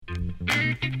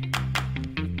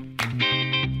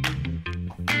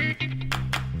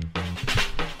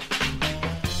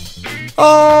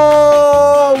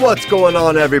Oh, what's going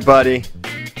on, everybody?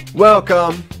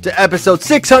 Welcome to episode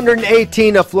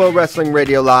 618 of Flow Wrestling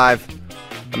Radio Live.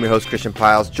 I'm your host, Christian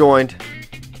Piles, joined,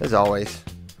 as always,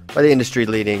 by the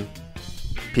industry-leading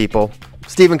people,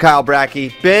 Stephen Kyle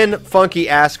Brackey, Ben Funky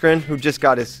Askren, who just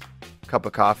got his cup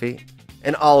of coffee,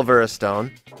 and Oliver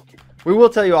Stone. We will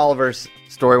tell you Oliver's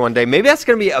story one day. Maybe that's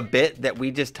going to be a bit that we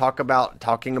just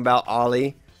talking about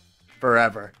Ollie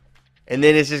forever. And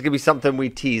then it's just going to be something we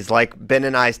tease, like Ben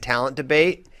and I's talent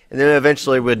debate, and then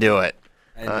eventually we'll do it.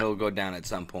 And it'll go down at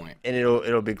some point. And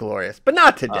it'll be glorious. But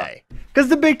not today, because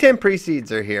the Big Ten pre-seeds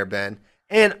are here, Ben.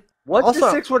 And what's also,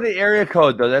 the 618 area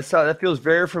code, though? That feels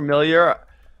very familiar.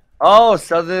 Oh,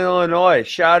 Southern Illinois.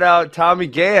 Shout out Tommy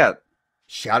Gant.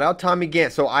 Shout out Tommy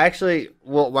Gant. So I actually,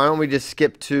 well, why don't we just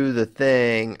skip to the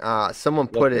thing? Someone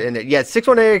put it in there. Yeah,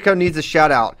 618 area code needs a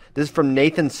shout out. This is from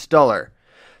Nathan Stuller.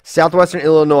 Southwestern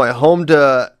Illinois, home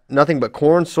to nothing but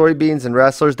corn, soybeans, and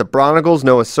wrestlers. The Bronagles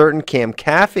know a certain Cam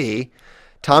Caffey,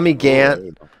 Tommy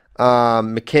Gant,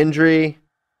 McKendree,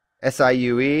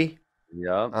 SIUE.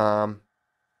 Yeah.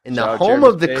 In the home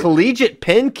of the collegiate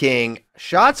pin king,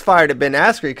 shots fired at Ben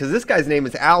Askren because this guy's name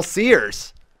is Al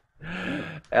Sears.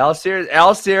 Al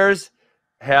Sears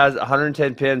has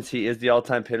 110 pins. He is the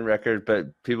all-time pin record,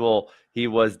 but he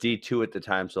was D2 at the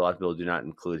time, so a lot of people do not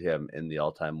include him in the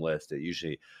all-time list. It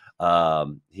usually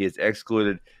he is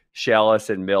excluded. Shallis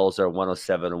and Mills are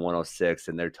 107 and 106,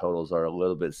 and their totals are a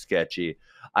little bit sketchy.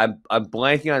 I'm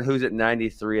blanking on who's at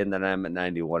 93, and then I'm at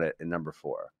 91 at number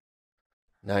 4.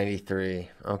 93.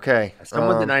 Okay.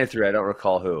 Someone's at 93. I don't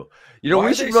recall who. You know,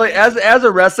 we should really, as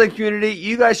a wrestling community,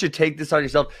 you guys should take this on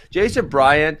yourself. Jason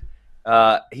Bryant,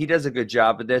 he does a good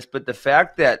job of this, but the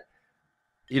fact that,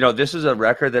 you know, this is a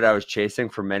record that I was chasing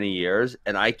for many years,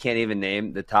 and I can't even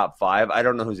name the top 5. I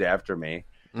don't know who's after me.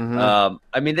 Mm-hmm.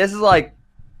 I mean, this is like,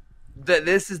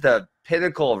 this is the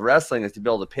pinnacle of wrestling, is to be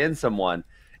able to pin someone,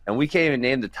 and we can't even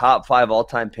name the top 5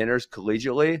 all-time pinners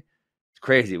collegiately. It's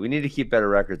crazy. We need to keep better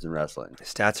records in wrestling.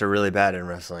 Stats are really bad in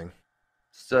wrestling.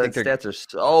 So stats are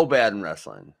so bad in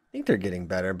wrestling. I think they're getting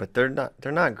better, but they're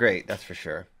not great. That's for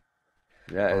sure.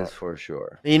 That is for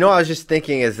sure. You know, I was just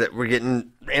thinking is that we're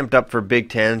getting ramped up for Big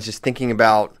Tens, just thinking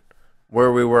about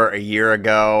where we were a year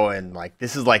ago, and like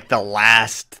this is like the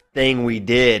last thing we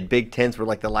did. Big Tens were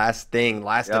like the last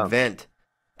event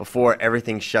before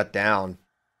everything shut down.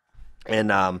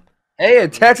 And hey,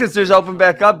 in Texas, there's open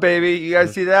back up, baby. You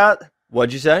guys see that?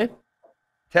 What'd you say?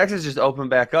 Texas just opened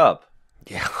back up.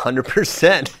 Yeah,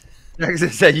 100%.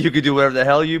 Texas said you could do whatever the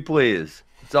hell you please.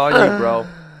 It's on you, bro.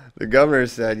 The governor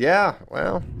said, yeah,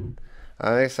 well,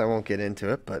 I guess I won't get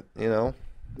into it, but, you know.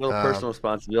 A little personal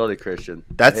responsibility, Christian.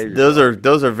 Those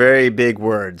are very big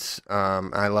words.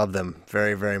 I love them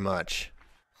very, very much.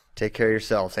 Take care of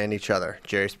yourselves and each other.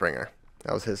 Jerry Springer.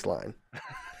 That was his line.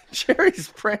 Jerry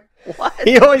Springer? What?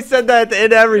 He always said that at the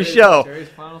end of every show. Jerry's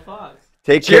final thoughts.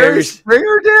 Take care Jerry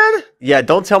Springer did? Yeah,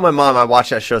 don't tell my mom I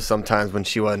watched that show sometimes when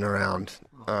she wasn't around.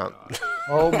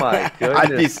 Oh, my goodness.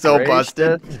 I'd be so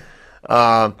busted.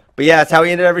 But yeah, that's how he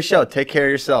ended every show. Take care of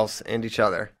yourselves and each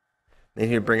other. Then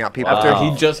he'd bring out people after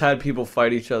he just had people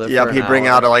fight each other. Yeah, he'd bring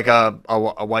out like a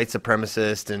white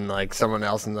supremacist and like someone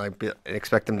else and like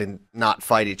expect them to not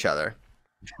fight each other.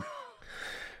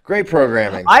 Great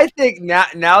programming. I think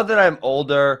now that I'm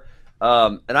older,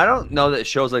 and I don't know that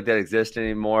shows like that exist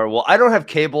anymore. Well, I don't have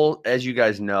cable, as you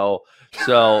guys know,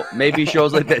 so maybe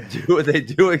shows like that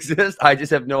do exist. I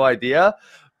just have no idea.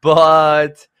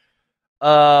 But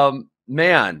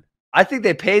man, I think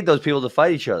they paid those people to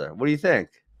fight each other. What do you think?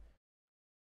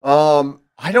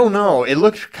 I don't know. It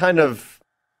looked kind of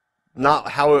not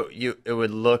how it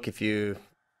would look if you.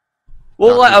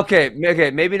 Well, okay,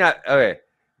 maybe not. Okay,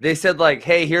 they said like,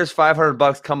 "Hey, here's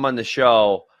 $500. Come on the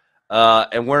show,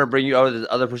 and we're gonna bring you over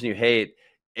the other person you hate.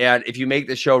 And if you make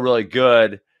the show really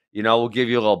good, you know, we'll give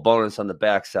you a little bonus on the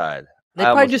backside." They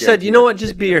probably just said, "You know what?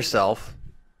 Just be yourself.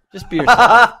 Just be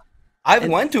yourself." I've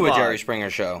went to a Jerry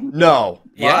Springer show. No.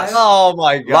 Yes. Oh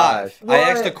my gosh. Live. I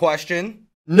asked a question.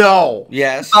 No.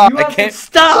 Yes. I can't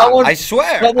stop. I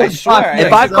swear.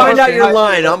 If I find out you're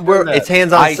lying, it's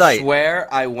hands on sight. I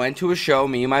swear I went to a show.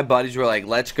 Me and my buddies were like,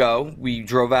 let's go. We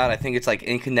drove out. I think it's like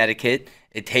in Connecticut.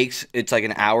 It's like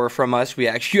an hour from us. You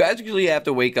actually have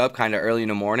to wake up kind of early in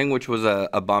the morning, which was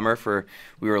a bummer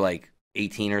we were like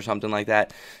 18 or something like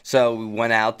that. So we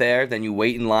went out there. Then you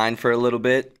wait in line for a little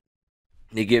bit.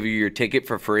 They give you your ticket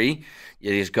for free.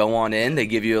 You just go on in. They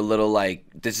give you a little, like,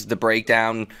 this is the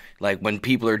breakdown, like when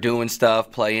people are doing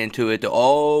stuff, play into it,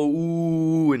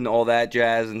 ooh, and all that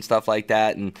jazz and stuff like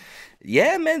that. And,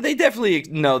 yeah, man, they definitely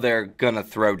know they're going to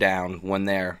throw down when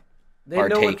they're They know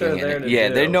what partaking they're in there it. to Yeah,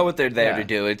 do. they know what they're there to Yeah.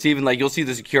 do. It's even like you'll see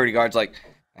the security guards like,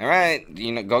 all right,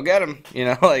 go get him.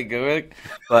 Like go.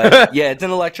 But yeah, it's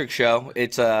an electric show.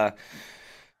 It's a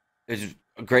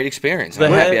great experience. The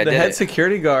I'm happy I head, the did head it.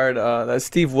 security guard, that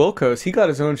Steve Wilkos, he got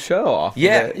his own show off.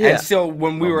 Yeah, of it. and so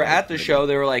when we Oh were my at the goodness. show,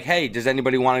 they were like, "Hey, does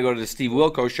anybody want to go to the Steve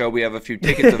Wilkos show? We have a few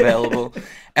tickets available."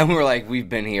 And we were like, "We've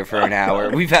been here for an hour.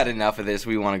 We've had enough of this.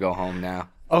 We want to go home now."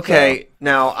 Okay,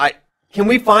 now can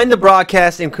we find the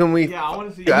broadcast and can we? I want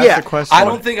to see. Yeah, the question. I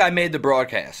don't think I made the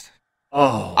broadcast.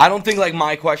 Oh, I don't think like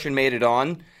my question made it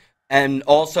on, and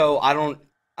also I don't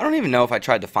even know if I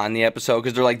tried to find the episode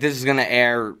because they're like, "This is gonna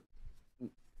air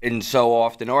in so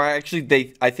often," or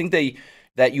actually I think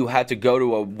that you had to go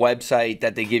to a website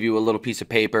that they give you a little piece of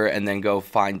paper and then go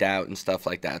find out and stuff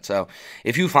like that. So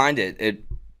if you find it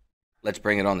let's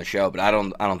bring it on the show. But I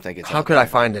don't think it's. how could I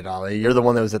find it, Ollie? You're the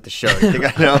one that was at the show. You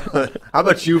think I know? How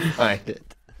about you find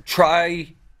it?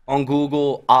 Try on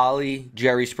Google Ollie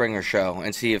Jerry Springer show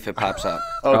and see if it pops up.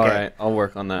 Okay, All right, I'll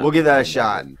work on that. we'll give that a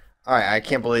shot. All right, I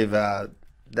can't believe that.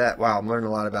 Wow, I'm learning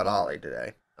a lot about Ollie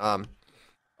today.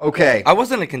 Okay. I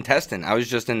wasn't a contestant. I was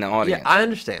just in the audience. Yeah, I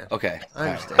understand. Okay. I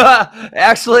understand.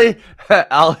 Actually,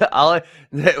 Ollie,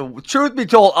 truth be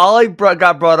told, Ollie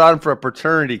got brought on for a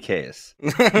paternity case.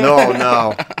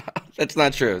 No. That's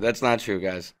not true. That's not true,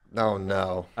 guys.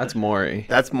 No. That's Maury.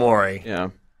 That's Maury. Yeah.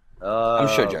 I'm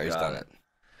sure Jerry's done it.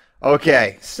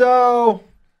 Okay, so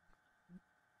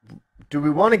do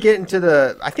we want to get into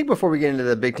the? I think before we get into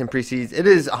the Big Ten preseason, it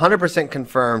is 100%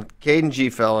 confirmed. Caden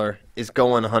Gfeller is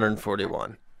going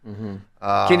 141.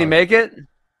 Can he make it?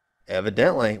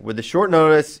 Evidently, with the short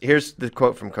notice. Here's the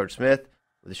quote from Coach Smith: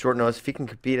 "With the short notice, if he can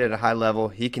compete at a high level,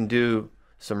 he can do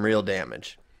some real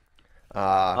damage."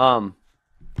 Man,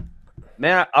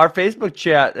 our Facebook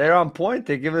chat, they're on point.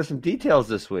 They're giving us some details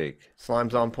this week.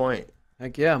 Slime's on point.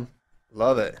 Heck yeah.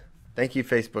 Love it. Thank you,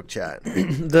 Facebook chat. Shout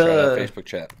out The Facebook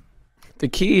chat. the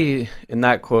key in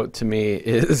that quote to me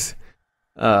is,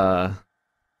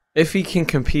 if he can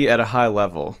compete at a high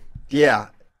level. Yeah.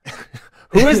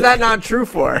 Who is that not true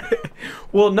for?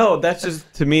 Well, no, that's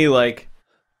just to me like,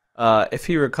 if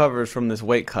he recovers from this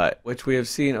weight cut, which we have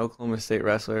seen Oklahoma State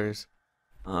wrestlers,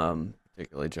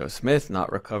 particularly Joe Smith,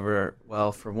 not recover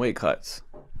well from weight cuts.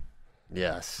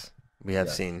 Yes, we have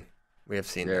seen. We have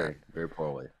seen that. Very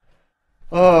poorly.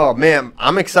 Oh man,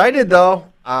 I'm excited though.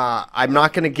 I'm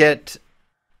not gonna get.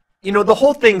 The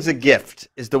whole thing's a gift,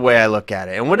 is the way I look at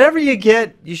it. And whatever you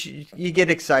get, you get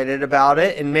excited about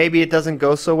it. And maybe it doesn't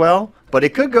go so well, but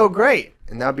it could go great,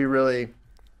 and that'd be really,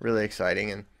 really exciting.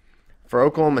 And for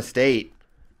Oklahoma State,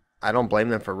 I don't blame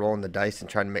them for rolling the dice and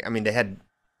trying to make. I mean, they had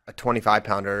a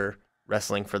 25-pounder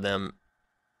wrestling for them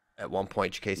at one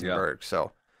point, Jason Berg.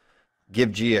 So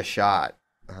give G a shot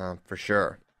for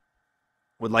sure.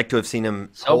 Would like to have seen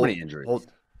him. Many injuries.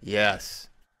 Yes,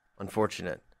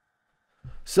 unfortunate.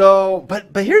 So, but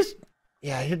here's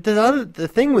the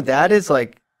thing with that is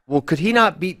like, well, could he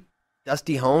not beat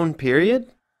Dusty Hone?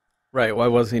 Period. Right. Why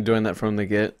wasn't he doing that from the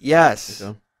get? Yes,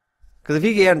 So, because if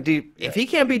he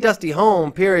can't beat Dusty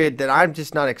Hone, period, then I'm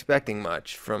just not expecting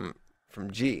much from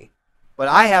G. But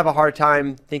I have a hard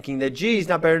time thinking that G's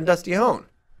not better than Dusty Hone.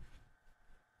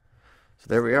 So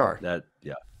there we are. That's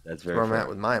That's very where I'm fair. at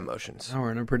with my emotions. now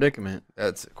we're in a predicament.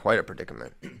 That's quite a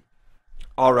predicament.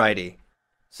 Alrighty.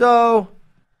 So,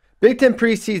 Big Ten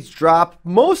preseeds drop,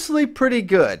 mostly pretty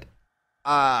good.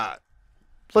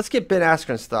 Let's get Ben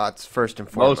Askren's thoughts first and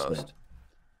foremost. Mostly.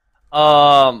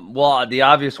 Well, the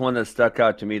obvious one that stuck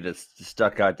out to me, that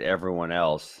stuck out to everyone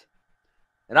else,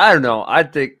 and I don't know, I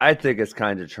think it's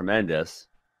kind of tremendous,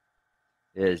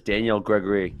 is Daniel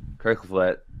Gregory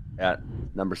Kirkflett at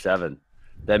number 7.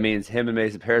 That means him and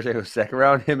Mason Parrish go second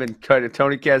round. Him and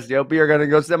Tony Cassiope are going to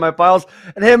go semifinals,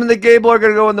 and him and the Gable are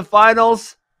going to go in the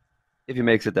finals if he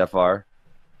makes it that far.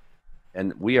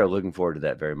 And we are looking forward to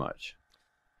that very much.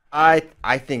 I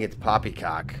think it's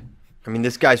poppycock. I mean,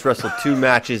 this guy's wrestled 2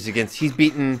 matches against. He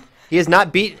has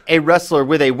not beaten a wrestler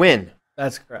with a win.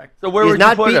 That's correct. So where He's would you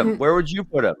not put beaten- him? Where would you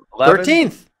put him? 11?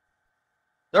 13th.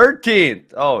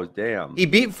 13th. Oh, damn. He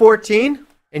beat 14,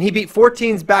 and he beat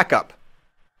 14's backup.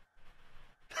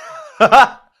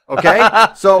 Okay,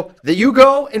 so that you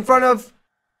go in front of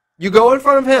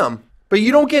him, but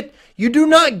you do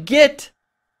not get.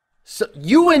 So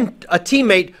you and a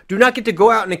teammate do not get to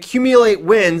go out and accumulate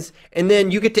wins, and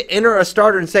then you get to enter a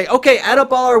starter and say, okay, add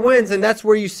up all our wins, and that's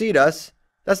where you seed us.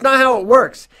 That's not how it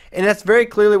works, and that's very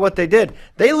clearly what they did.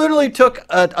 They literally took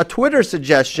a Twitter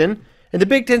suggestion, and the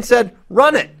Big Ten said,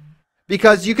 run it,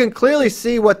 because you can clearly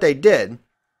see what they did,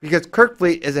 because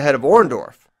Kirkfleet is ahead of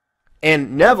Orndorff,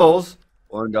 and Neville's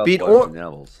beat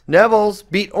Neville's.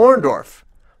 Orndorff.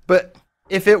 But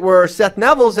if it were Seth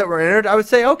Neville's that were entered, I would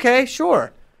say, okay,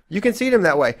 sure. You can seed him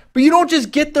that way. But you don't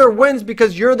just get their wins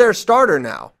because you're their starter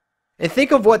now. And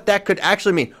think of what that could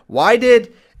actually mean. Why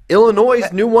did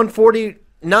Illinois' new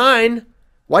 149,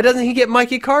 why doesn't he get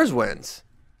Mikey Carr's wins?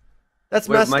 That's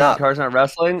messed Mikey up. Carr's not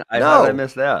wrestling? No. How did I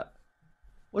miss that?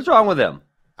 What's wrong with him?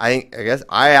 I guess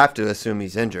I have to assume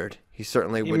he's injured. He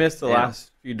certainly He would. missed the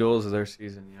last few duels of their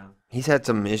season. Yeah. He's had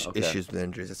some issues with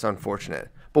injuries. It's unfortunate.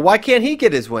 But why can't he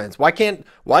get his wins? Why can't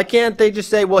they just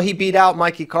say, well, he beat out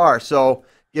Mikey Carr, so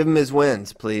give him his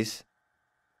wins, please?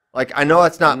 Like, I know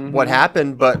that's not what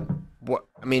happened, but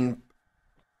I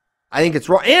think it's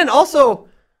wrong. And also,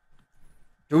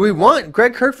 do we want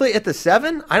Greg Kerfley at the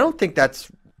 7? I don't think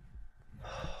that's.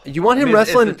 You want him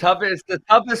wrestling? It's the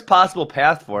toughest possible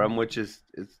path for him, which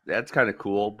that's kind of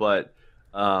cool. But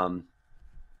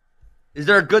is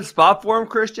there a good spot for him,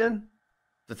 Christian?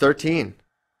 The 13.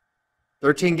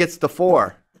 13 gets the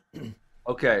 4.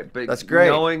 Okay, but that's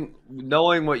great.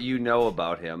 Knowing what you know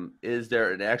about him, is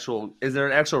there an actual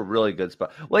really good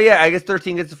spot? Well, yeah, I guess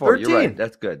 13 gets the 4. 13. You're right.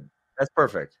 That's good. That's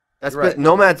perfect. That's right.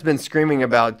 Nomad's been screaming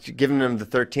about giving him the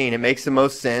 13. It makes the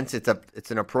most sense. It's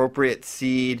an appropriate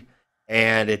seed,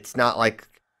 and it's not like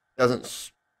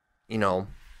doesn't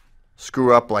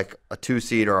screw up like a 2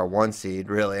 seed or a 1 seed.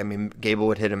 Really, I mean, Gable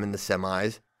would hit him in the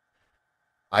semis.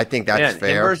 I think that's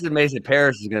fair. Him versus Mason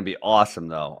Paris is going to be awesome,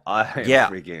 though. I'm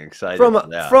freaking excited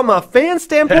from a fan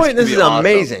standpoint. This is awesome.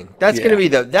 Amazing. That is going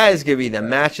to be the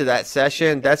match of that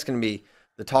session. That's going to be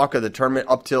the talk of the tournament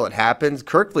up till it happens.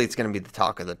 Kerkvliet's going to be the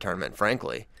talk of the tournament.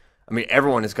 Frankly, I mean,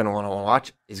 everyone is going to want to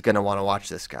watch. Is going to want to watch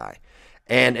this guy.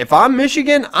 And if I'm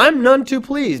Michigan, I'm none too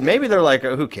pleased. Maybe they're like,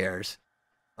 oh, who cares?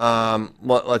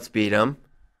 Let's beat him.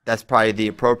 That's probably the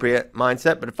appropriate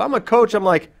mindset. But if I'm a coach, I'm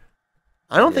like,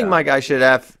 I don't think my guy should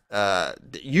have.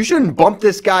 You shouldn't bump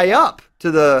this guy up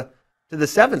to the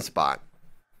 7 spot.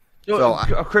 So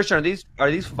Christian,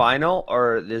 are these final,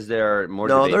 or is there more?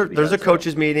 No, there's a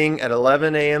coaches meeting at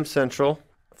 11 a.m. Central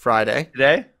Friday.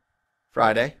 Today?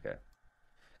 Friday. Okay.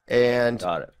 And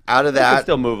Got it. Out of that, it could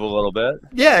still move a little bit.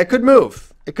 Yeah, it could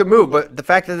move. But the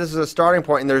fact that this is a starting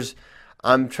point, and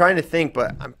I'm trying to think,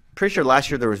 but I'm pretty sure last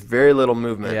year there was very little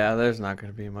movement. Yeah, there's not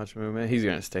going to be much movement. He's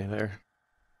going to stay there.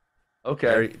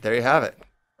 Okay. There you have it.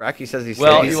 Rocky says he's.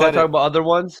 Well, you want to talk about other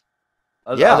ones?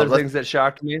 Other things that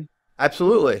shocked me?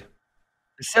 Absolutely.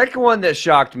 The second one that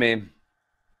shocked me,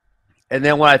 and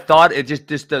then when I thought it just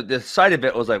the sight of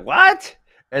it was like, what?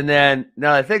 And then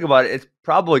now that I think about it, it's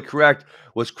probably correct,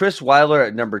 was Chris Weiler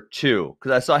at number 2.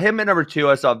 Because I saw him at number 2.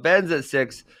 I saw Benz at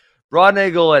 6,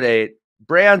 Broadnagle at 8,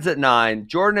 Brands at 9,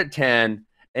 Jordan at 10,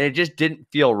 and it just didn't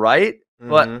feel right. Mm-hmm.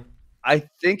 But I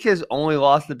think his only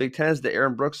loss in the Big Ten is to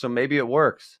Aaron Brooks, so maybe it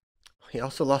works. He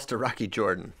also lost to Rocky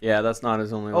Jordan. Yeah, that's not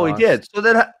his only loss. Oh, he did. So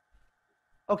then,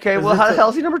 okay, well, how the hell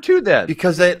is he number 2 then?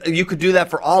 Because you could do that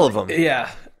for all of them. Yeah,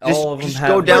 all of them. Just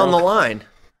go down the line.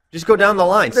 Just go down the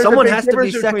line. Someone has to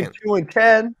be second. 2 and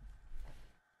 10.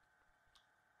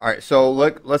 All right, so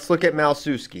let's look at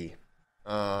Malsuski.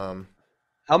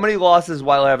 How many losses does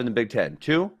Weiler have in the Big Ten?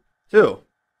 2? 2.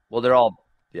 Well, they're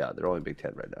only Big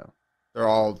Ten right now. They're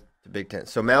all the Big Ten.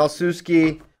 So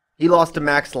Malsuski, he lost to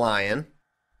Max Lyon.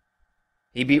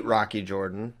 He beat Rocky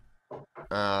Jordan,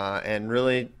 and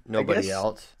really nobody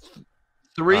else.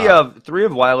 Three of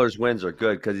Weiler's wins are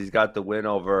good because he's got the win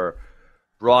over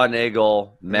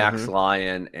Broadnagle, Max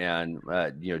Lyon, and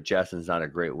Jessen's not a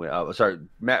great win.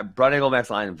 Broadnagle, Max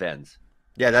Lyon, and Venz.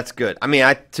 Yeah, that's good. I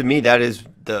mean, to me, that is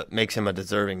makes him a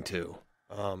deserving 2.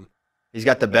 He's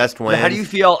got the best win. How do you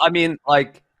feel? I mean,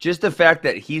 like just the fact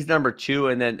that he's number 2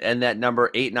 and that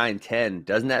number 8, 9, 10,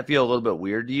 doesn't that feel a little bit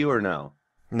weird to you or no?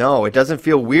 No, it doesn't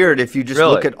feel weird if you just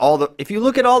look at all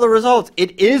the results.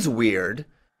 It is weird.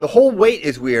 The whole weight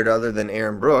is weird other than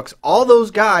Aaron Brooks. All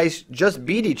those guys just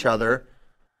beat each other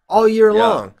all year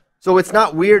long. So it's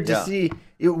not weird to see.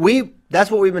 That's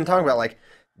what we've been talking about. Like,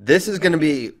 this is going to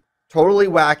be totally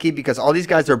wacky because all these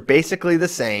guys are basically the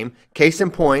same. Case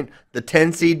in point, the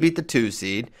 10 seed beat the 2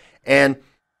 seed. And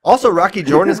also Rocky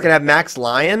Jordan is going to have Max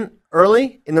Lyon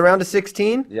early in the round of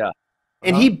 16. Yeah.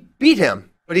 And he beat him.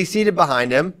 But he's seated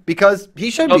behind him because he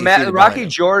should be seated Rocky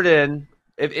Jordan,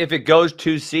 if it goes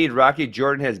 2 seed, Rocky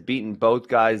Jordan has beaten both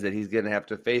guys that he's going to have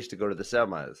to face to go to the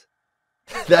semis.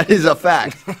 That is a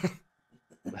fact.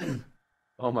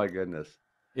 Oh, my goodness.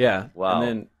 Yeah. Wow. And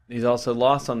then he's also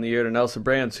lost on the year to Nelson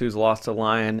Brands, who's lost to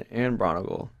Lyon and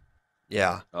Bronagle.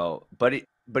 Yeah. Oh, but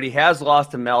he has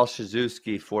lost to Mel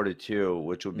Shizuki 4-2,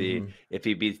 which would be, if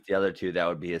he beats the other 2, that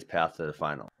would be his path to the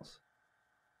finals.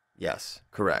 Yes,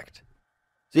 correct.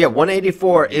 So yeah,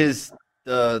 184 is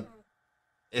a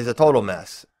total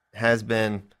mess. Has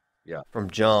been from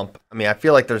jump. I mean, I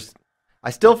feel like I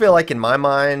still feel like in my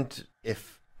mind,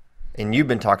 and you've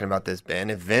been talking about this, Ben,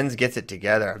 if Vins gets it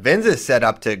together, Vins is set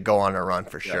up to go on a run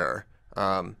for sure.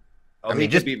 I mean, he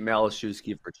just could beat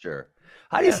Malashewski for sure.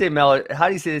 How do you say How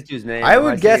do you say this dude's name? I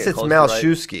would guess it's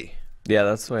Malashewski. Yeah,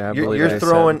 that's the way I believe You're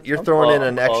throwing in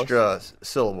an extra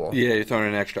syllable. Yeah, you're throwing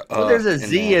an extra. Well, there's a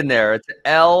Z in there. It's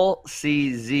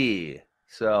LCZ.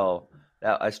 So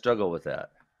I struggle with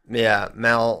that. Yeah,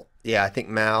 Mal. Yeah, I think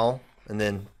Mal, and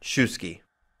then Shewski.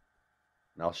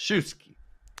 Malashewski.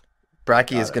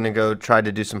 Bracky is going to go try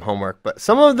to do some homework, but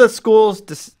some of the schools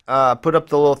put up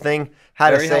the little thing how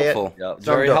Very to say helpful. it. Yep.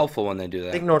 So Very helpful when they do I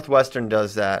that. think Northwestern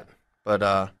does that,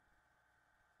 but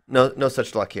no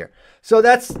such luck here. So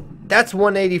that's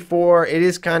 184. It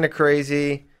is kind of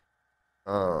crazy.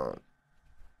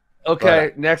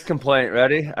 Okay, next complaint.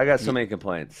 Ready? I got so many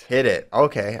complaints. Hit it.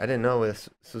 Okay, I didn't know this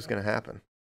was going to happen.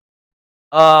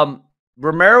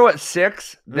 Romero at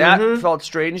 6, that Mhm. felt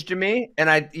strange to me.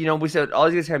 And we said all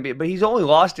these guys can be, but he's only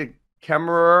lost to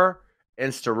Kemmerer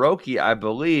and Staroki, I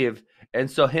believe.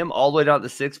 And so him all the way down to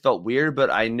 6 felt weird,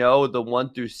 but I know the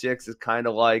 1 through 6 is kind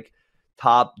of like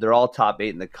they're all top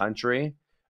 8 in the country.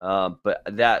 But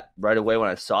that right away when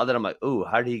I saw that, I'm like, ooh,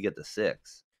 how did he get the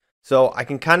 6? So I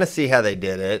can kind of see how they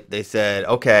did it. They said,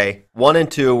 okay, 1 and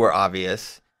 2 were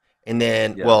obvious. And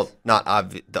then, Yes. well, not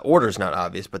obvious. The order's not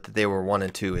obvious, but that they were 1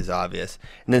 and 2 is obvious.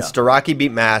 And then Yeah. Starocci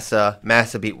beat Massa.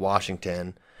 Massa beat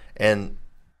Washington. And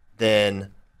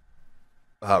then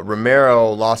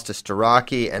Romero lost to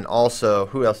Starocci. And also,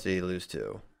 who else did he lose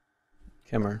to?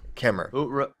 Kimmer.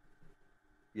 Kemmer.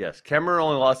 Yes, Kemmerer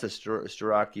only lost to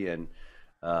Starocci and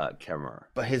Kemmerer.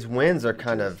 But his wins are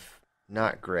kind of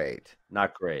not great.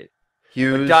 Not great.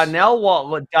 Hughes. Donnell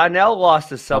lost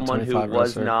to someone who 25 was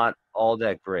wrestler. not all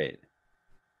that great.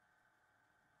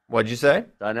 What'd you say?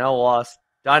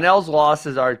 Donnell's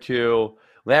losses are to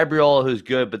Labriola, who's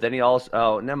good, but then he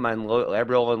also never mind,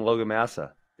 Labriola and Logan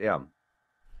Massa. Damn.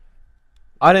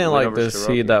 I didn't Went like over the Staroki.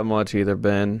 seed that much either,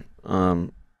 Ben.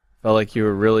 Felt like you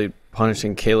were really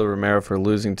punishing Caleb Romero for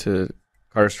losing to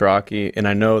Carter Strachey, and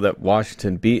I know that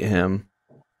Washington beat him,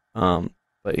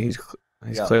 but he's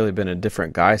clearly been a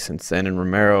different guy since then, and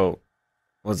Romero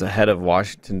was ahead of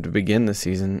Washington to begin the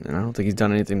season, and I don't think he's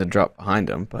done anything to drop behind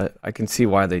him, but I can see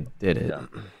why they did it. Yeah.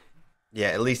 Yeah,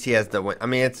 at least he has the win. I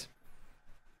mean,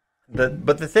 but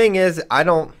the thing is, I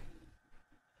don't.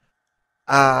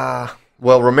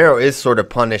 Well, Romero is sort of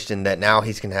punished in that now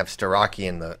he's gonna have Starocci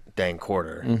in the dang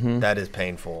quarter. Mhm. That is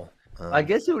painful. I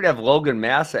guess he would have Logan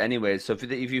Massa anyway. So if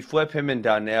you flip him and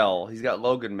Donnell, he's got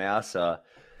Logan Massa.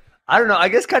 I don't know. I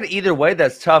guess kind of either way,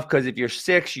 that's tough because if you're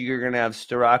 6, you're going to have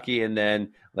Starocci and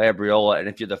then Labriola. And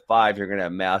if you're the 5, you're going to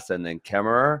have Massa and then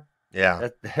Kemmerer. Yeah,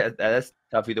 That's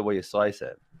tough either way you slice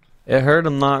it. It hurt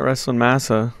him not wrestling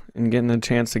Massa and getting a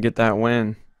chance to get that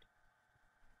win.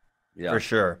 Yeah, for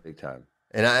sure. big time.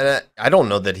 And I don't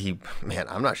know that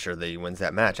I'm not sure that he wins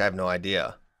that match. I have no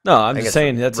idea. No, I'm I just guess-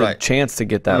 saying that's right. a chance to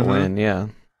get that Mhm. win, yeah.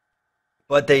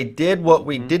 But they did what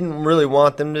we didn't really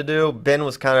want them to do. Ben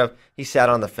was he sat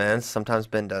on the fence. Sometimes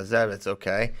Ben does that, but it's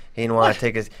okay. He didn't want to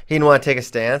take a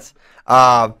stance.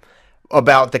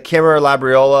 About the Kimmer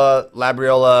Labriola.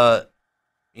 Labriola,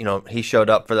 he showed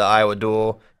up for the Iowa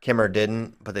duel. Kimmer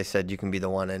didn't, but they said you can be the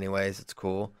one anyways. It's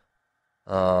cool.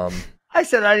 I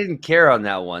said I didn't care on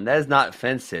that one. That is not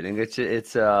fence sitting. It's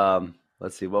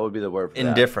let's see, what would be the word for that?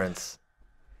 Indifference.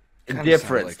 Kinda Indifference.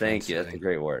 sounded like Thank fence you. That's a sitting.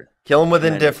 great word. Kill him with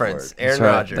Tremendous indifference. word. Aaron That's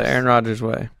right, Rodgers. the Aaron Rodgers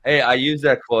way. Hey, I used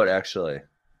that quote actually.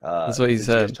 That's what he since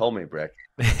you said. just told me, Brick.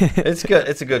 It's good.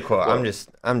 It's a good quote. Quote.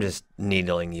 I'm just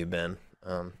needling you, Ben.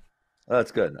 Oh,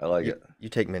 that's good. I like it. You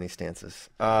take many stances.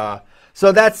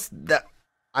 So that's that.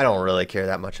 I don't really care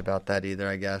that much about that either,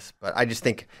 I guess. But I just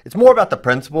think it's more about the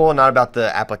principle, not about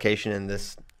the application in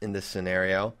this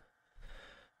scenario.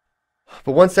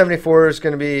 But 174 is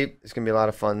going to be a lot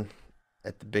of fun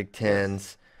at the Big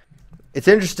Tens. It's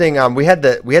interesting. We had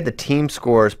the team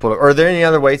scores pulled up. Are there any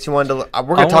other weights you wanted to?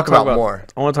 We're going to talk about more.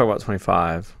 I want to talk about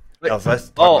 25. Let's talk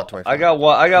about 25. I got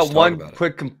one. I got Let's talk one about it.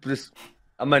 quick.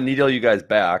 I'm gonna needle you guys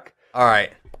back. All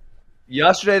right.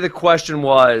 Yesterday, the question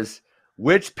was,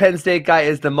 which Penn State guy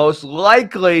is the most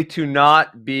likely to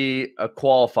not be a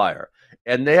qualifier?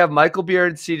 And they have Michael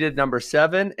Beard seated number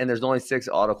 7, and there's only 6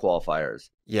 auto qualifiers.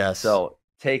 Yes. So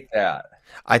take that.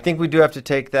 I think we do have to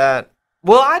take that.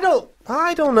 Well, I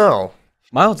don't know.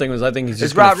 My whole thing was I think he's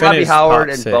It's just going to Robbie finish Howard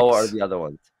top and 6. Bo are the other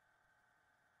ones.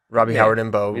 Robbie Yeah, Howard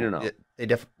and Bo. we don't know.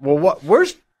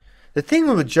 Where's the thing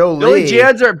with Joe Billy Lee?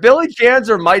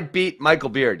 Janzer might beat Michael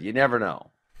Beard. You never know.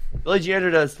 Billy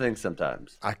Janzer does things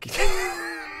sometimes.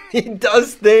 He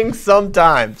does things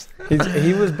sometimes.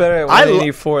 He was better at I lo-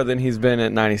 184 than he's been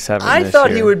at 97. I this thought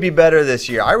he year. would be better this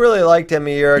year. I really liked him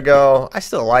a year ago. I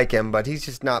still like him, but he's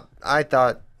just not. I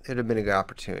thought it would have been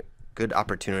a good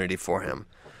opportunity for him.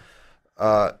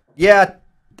 Yeah,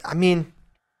 I mean,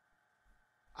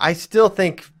 I still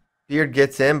think Beard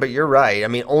gets in, but you're right. I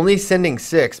mean, only sending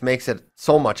 6 makes it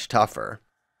so much tougher.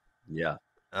 Yeah.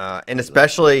 And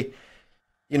especially,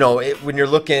 when you're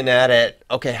looking at it,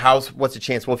 okay, what's the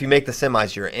chance? Well, if you make the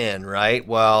semis, you're in, right?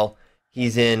 Well,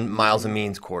 he's in Miles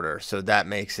Amin's quarter, so that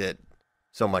makes it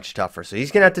so much tougher. So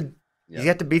he's gonna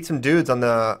have to beat some dudes on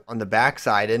the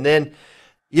backside, and then,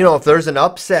 if there's an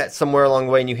upset somewhere along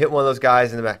the way and you hit one of those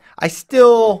guys in the back, I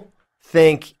still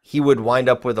think he would wind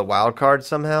up with a wild card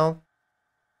somehow.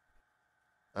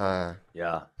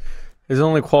 Yeah. His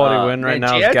only quality win right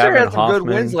now is Janser Gavin had some Hoffman. good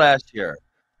wins last year.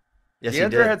 Yes, he Janser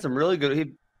did. had some really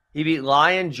good. He beat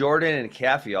Lyon, Jordan, and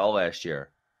Caffey all last year.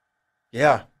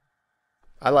 Yeah,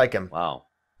 I like him, Wow.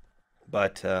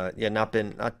 but not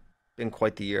been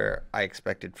quite the year I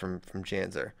expected from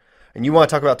Janser. And you want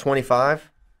to talk about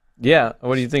 25? Yeah.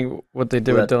 What do you think? What they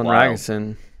did with That's Dylan wild.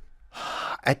 Ragusin?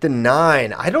 At the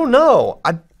 9, I don't know.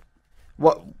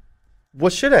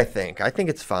 What should I think? I think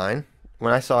it's fine.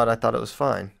 When I saw it, I thought it was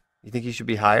fine. You think he should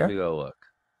be Let higher? me go look.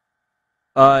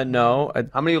 No.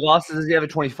 How many losses does he have at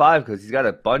 25? Because he's got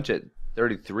a bunch at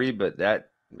 33, but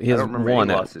He has I don't remember one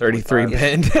any at losses at 33 25.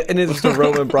 pinned, and it's the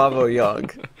Roman Bravo Young.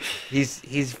 He's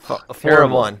 4-1.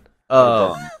 Terrible.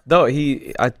 Though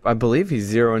I believe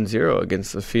he's 0-0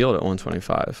 against the field at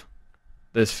 125.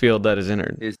 This field that is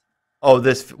entered. Oh, He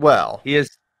is Well, he's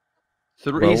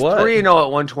what? 3-0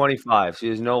 at 125, so he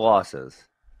has no losses.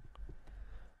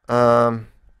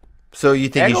 So you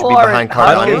think he should be Aguilar behind and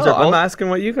I don't Cardani? Hoskins know. are I'm both- asking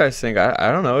what you guys think.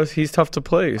 I don't know. He's tough to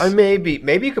place. Maybe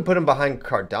you could put him behind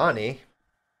Cardani,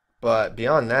 but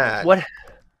beyond that, What?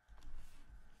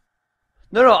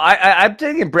 No. I'm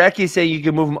thinking Bracky's saying you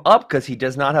can move him up because he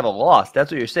does not have a loss.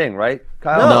 That's what you're saying, right,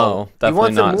 Kyle? No, he definitely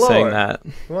wants him not saying lower. that.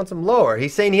 He wants him lower.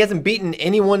 He's saying he hasn't beaten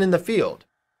anyone in the field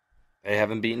They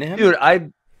haven't beaten him. Dude,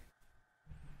 I'm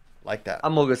like that.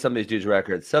 looking at some of these dudes'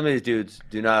 records. Some of these dudes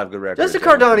do not have good records. Justin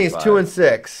at Cardani is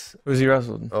 125. 2-6. Who's he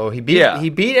wrestled? Oh, he beat Yeah. he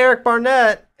beat Eric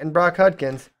Barnett and Brock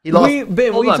Hudkins. He lost.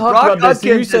 Ben, Hold we on, talked Brock about this. and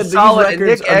You Hudkins said is these solid, and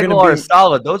records Nick are Aguilar going is to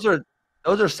solid.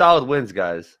 Those are solid wins,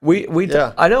 guys. be.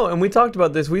 Yeah. I know, and we talked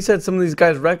about this. We said some of these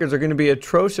guys' records are going to be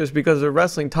atrocious because they're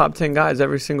wrestling top 10 guys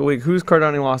every single week. Who's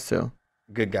Cardani lost to?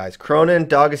 Good guys. Cronin,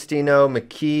 D'Agostino,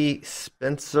 McKee,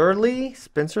 Spencerly,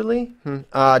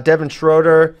 Devin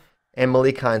Schroeder, and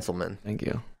Malik Heinzelman. Thank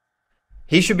you.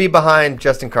 He should be behind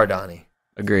Justin Cardani.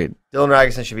 Agreed. Dylan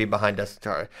Ragusin should be behind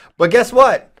Justin Cardani. But guess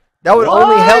what? That would What?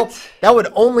 only help. That would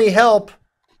only help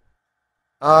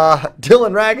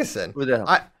Dylan Ragusin. Who the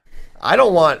hell? I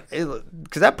don't want,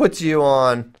 because that puts you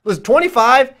on. Listen,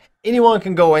 25. Anyone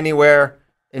can go anywhere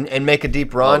and make a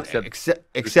deep run,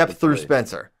 except through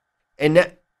Spencer.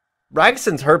 And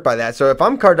Ragusin's hurt by that. So if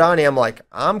I'm Cardani, I'm like,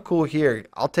 I'm cool here.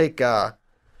 I'll take.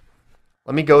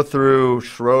 Let me go through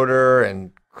Schroeder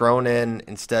and Cronin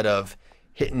instead of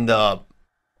hitting the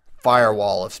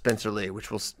firewall of Spencer Lee,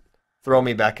 which will throw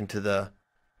me back into the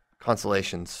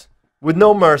consolations with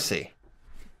no mercy.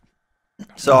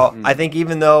 So I think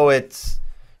even though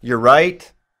you're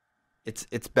right,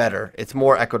 it's better. It's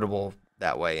more equitable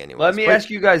that way anyway. Let me ask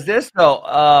you guys this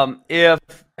though: if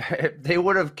they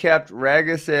would have kept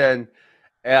Ragusin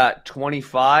at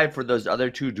 25 for those other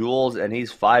two duels, and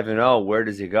he's 5-0, where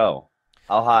does he go?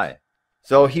 How high?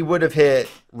 So he would have hit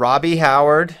Robbie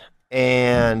Howard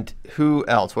and who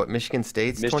else? What, Michigan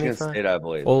State's Michigan 25? State, I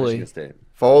believe. Foley. Michigan State.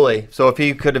 Foley. So if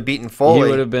he could have beaten He Foley,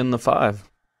 would have been the 5.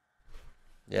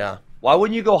 yeah. Why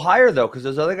wouldn't you go higher though? Because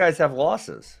those other guys have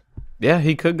losses. Yeah,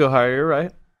 he could go higher. You're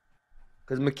right.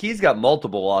 Because McKee's got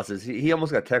multiple losses. He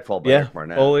almost got tech fault by Yeah, Eric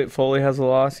Barnett. Foley has a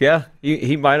loss. Yeah,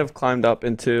 he might have climbed up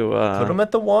into. Put him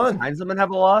at the 1. Heinzelman have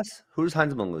a loss? Who does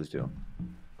Heinzelman lose to?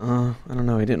 I don't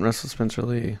know. He didn't wrestle Spencer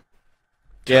Lee.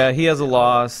 Yeah, he has a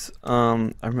loss.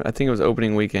 I think it was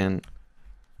opening weekend.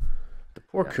 The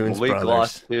poor Coons Malik brothers.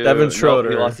 lost to Devin no, Schroeder.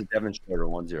 he lost to Devin Schroeder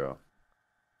 1-0.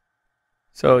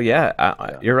 So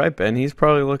yeah, you're right, Ben. He's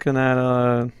probably looking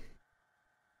at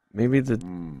maybe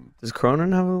does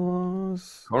Cronin have a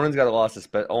loss? Conan's got a loss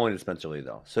to only to Spencer Lee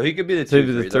though, so he could be the So 2-3. he'd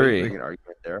be the though. You 3. can make an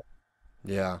argument there.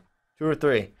 Yeah. 2 or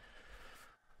 3.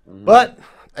 Mhm. But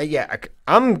yeah,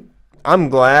 I'm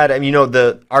glad. I mean,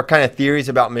 our kind of theories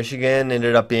about Michigan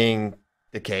ended up being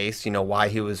the case. Why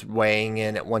he was weighing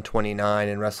in at 129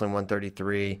 and wrestling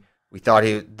 133. We thought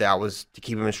that was to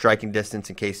keep him in striking distance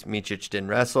in case Micic didn't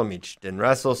wrestle. Micic didn't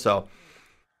wrestle. So,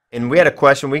 and we had a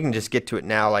question. We can just get to it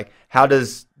now. Like, how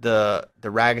does the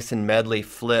Ragusin Medley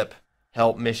flip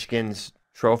help Michigan's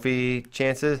trophy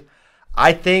chances?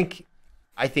 I think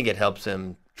it helps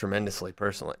him tremendously.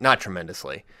 Personally, not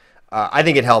tremendously. I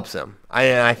think it helps him.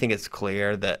 I think it's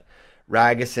clear that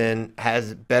Ragusin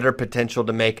has better potential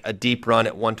to make a deep run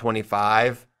at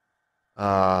 125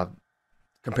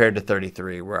 compared to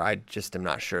 33, where I just am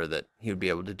not sure that he would be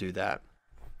able to do that.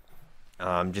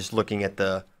 Just looking at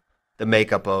the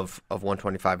makeup of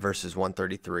 125 versus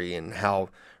 133 and how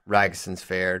Ragusin's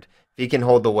fared. If he can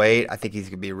hold the weight, I think he's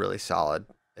going to be really solid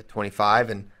at 25,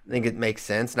 and I think it makes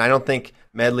sense. And I don't think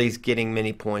Medley's getting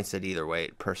many points at either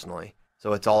weight, personally.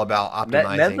 So it's all about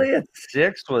optimizing. Medley at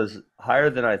 6 was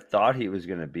higher than I thought he was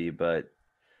going to be, but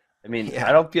I mean, Yeah.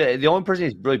 I don't feel the only person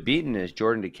he's really beaten is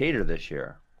Jordan Decatur this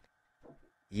year.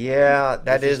 Yeah,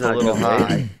 that This is is a not little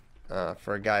good high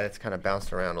for a guy that's kind of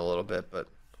bounced around a little bit, but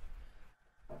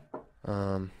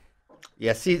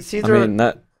yeah, Caesar. I mean,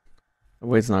 that the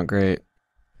weight's not great.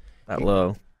 That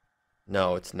low.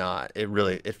 No, it's not.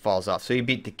 It falls off. So you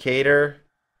beat Decatur.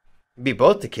 You beat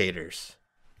both Decaturs.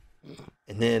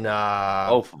 And then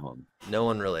Both of them. no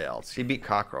one really else. You beat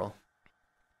Cockrell.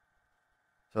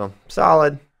 So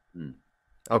solid. Hmm.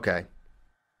 Okay.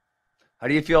 How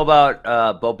do you feel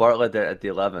about Bo Bartlett at the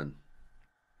 11?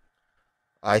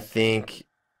 I think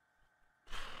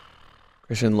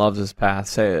Christian loves his path.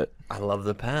 Say it. I love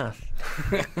the path.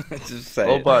 Just say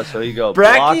Bo it. Bartlett, so you go.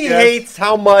 Bracky hates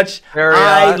how much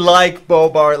I like Bo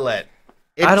Bartlett.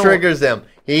 It I don't- triggers him.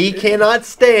 He cannot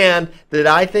stand that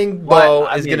I think Bo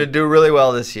What? I is mean- going to do really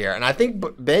well this year. And I think,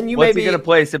 Ben, you What's may be he going to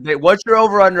place? What's your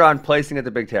over-under on placing at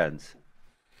the Big Tens?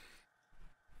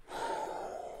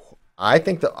 I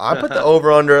think I put the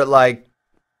over under at like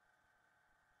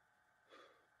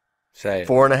Say it.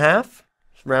 4.5,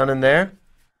 round in there.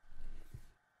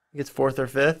 He gets 4th or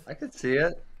 5th. I could see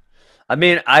it. I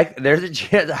mean, there's a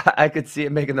chance I could see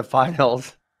it making the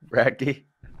finals, Bracky.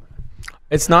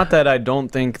 It's not that I don't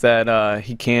think that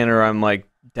he can or I'm like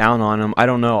down on him. I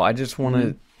don't know. I just want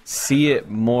to see it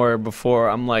more before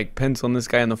I'm like penciling this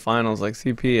guy in the finals like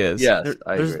CP is. Yes,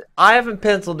 I agree. I haven't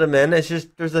penciled him in. It's just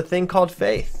there's a thing called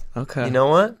faith. Okay. You know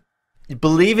what?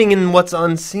 Believing in what's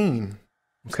unseen,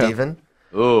 Okay. Stephen.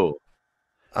 Ooh.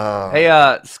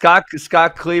 Hey,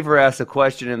 Scott Cleaver asked a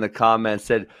question in the comments.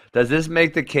 Said, "Does this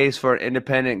make the case for an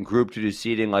independent group to do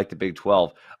seeding like the Big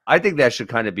 12?" I think that should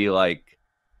kind of be like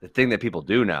the thing that people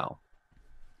do now.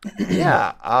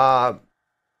 Yeah.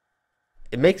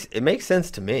 It makes sense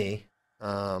to me.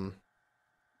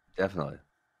 Definitely.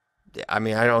 I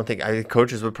mean, I think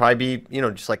coaches would probably be,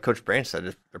 just like Coach Branch said,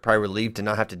 they're probably relieved to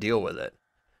not have to deal with it.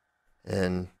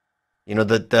 And the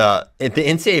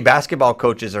NCAA basketball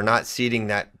coaches are not seeding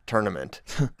that tournament.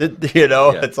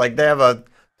 It's like they have a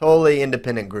totally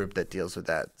independent group that deals with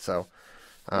that. So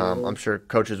I'm sure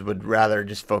coaches would rather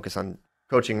just focus on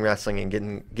coaching wrestling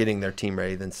and getting their team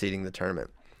ready than seeding the tournament.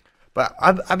 But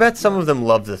I bet some of them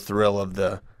love the thrill of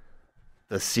the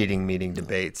seeding meeting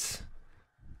debates.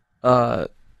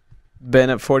 Ben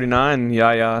at 49,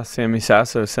 Yaya, Sammy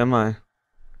Sasso, semi.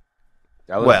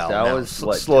 That Now, was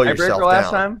what, slow tiebreaker yourself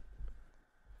last down. time.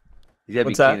 He's got to be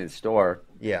What's that? Keenan Store,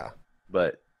 Yeah.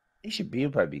 but he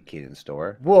would probably be Keenan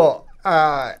Store. Well,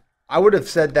 I would have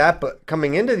said that, but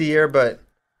coming into the year, but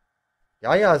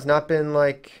Yaya has not been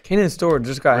like. Kanan Store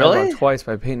just got Really? headlocked twice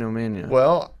by Peyton O'Mania.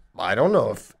 Well, I don't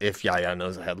know if Yaya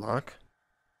knows a headlock.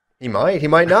 He might. He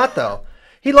might not though.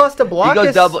 He lost to Blockus. He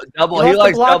goes double. He He lost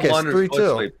likes to double Blockus, under 3-2.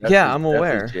 foot sweep. That's Yeah, his- I'm that's his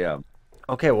aware. jam.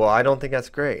 Okay, well, I don't think that's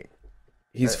great.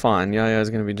 He's fine. Yaya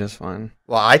is going to be just fine.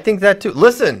 Well, I think that too.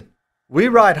 Listen, we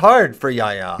ride hard for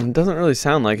Yaya. It doesn't really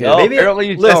sound like it. No, Maybe- apparently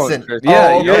you listen, don't. Chris.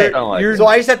 yeah, You you're- don't like you're- it. So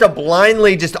I just have to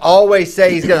blindly just always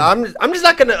say he's gonna. I'm just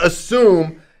not gonna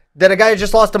assume that a guy who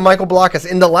just lost to Michael Blockus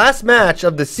in the last match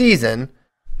of the season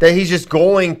that he's just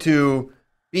going to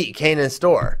beat Kanan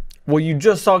Store. Well, you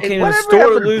just saw Kanan whatever Store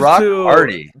happened to lose Brock to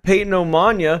Hardy? Peyton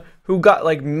O'Mania, who got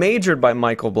like majored by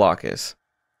Michael Blockus.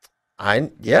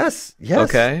 Yes.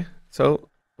 Okay, so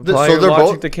The- apply so your they're logic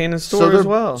both- to Kanan Store they're, as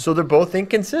well. So they're both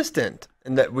inconsistent,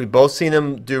 and that we've both seen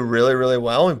them do really, really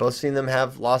well. We've both seen them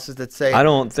have losses that say I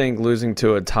don't think losing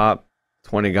to a top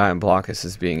 20 guy in Blockus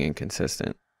is being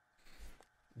inconsistent.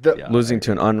 the, Losing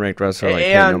to an unranked wrestler like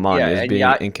And- Peyton O'Mania yeah, is and being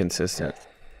yeah- inconsistent.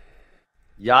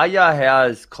 Yaya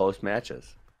has close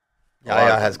matches.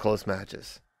 Yaya has close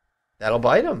matches. That'll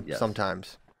bite him Yes.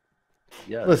 sometimes.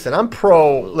 Yeah. Listen, I'm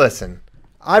pro. Listen,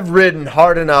 I've ridden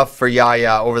hard enough for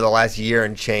Yaya over the last year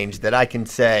and change that I can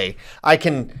say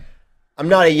I'm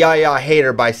not a Yaya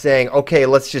hater by saying, okay,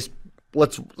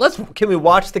 can we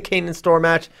watch the Kanan Store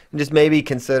match and just maybe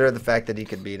consider the fact that he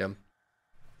could beat him?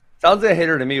 Sounds like a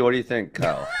hitter to me. What do you think,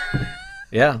 Kyle?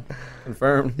 Yeah.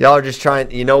 Confirmed. Y'all are just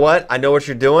trying. You know what? I know what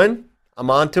you're doing. I'm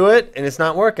onto it, and it's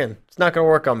not working. It's not going to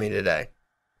work on me today.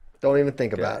 Don't even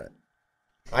think about it.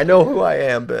 I know who I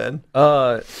am, Ben.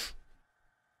 I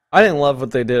didn't love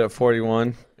what they did at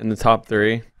 41 in the top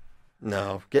 3.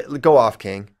 No, go off,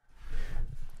 King.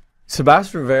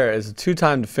 Sebastian Rivera is a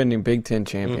 2-time defending Big Ten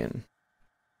champion.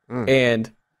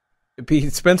 And he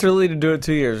beat Spencer Lee to do it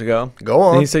 2 years ago. Go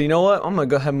on. And he said, you know what? I'm going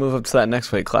to go ahead and move up to that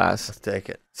next weight class. Let's take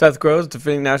it. Seth Groves,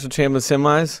 defending national champion of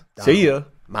semis. See ya.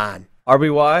 Mine.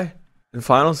 RBY in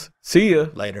finals. See ya.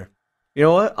 Later. You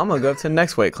know what? I'm going to go up to the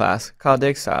next weight class, Kyle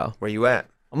Dake style. Where you at?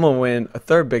 I'm going to win a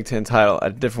 3rd Big Ten title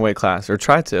at a different weight class, or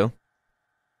try to.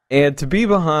 And to be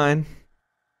behind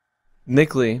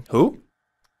Nick Lee. Who?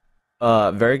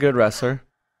 Very good wrestler.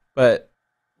 But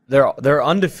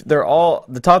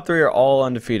the top 3 are all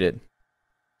undefeated.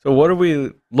 So what are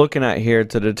we looking at here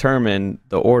to determine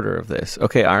the order of this?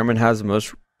 Okay, Ironman has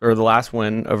the last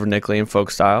win over Nick Lee in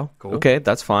folk style. Cool. Okay,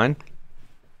 that's fine.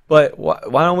 But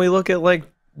why don't we look at like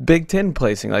Big Ten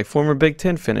placing, like former Big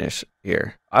Ten finish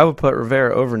here? I would put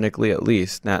Rivera over Nick Lee at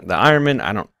least. Now the Ironman,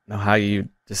 I don't know how you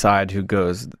decide who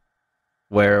goes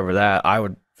where over that. I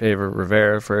would favor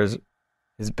Rivera for his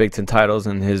Big Ten titles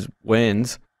and his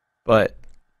wins, but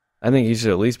I think he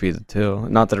should at least be the 2.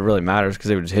 Not that it really matters because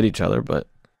they would just hit each other, but.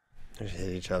 They just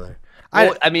hit each other.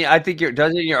 Well, I mean, I think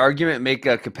doesn't your argument make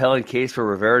a compelling case for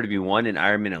Rivera to be 1 and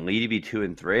Ironman and Lee to be 2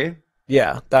 and 3?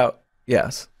 Yeah,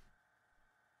 yes.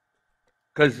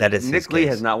 Because That is his Nick Lee case.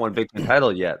 has not won Big Ten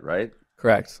title yet, right?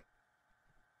 Correct.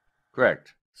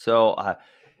 So,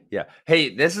 yeah.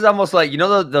 Hey, this is almost like,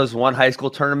 those one high school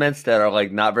tournaments that are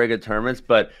like not very good tournaments,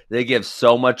 but they give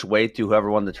so much weight to whoever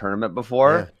won the tournament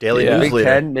before. Yeah, Daily Yeah. News Big leader.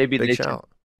 Ten, maybe Big they shout.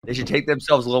 should take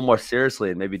themselves a little more seriously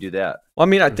and maybe do that. Well, I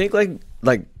mean, I think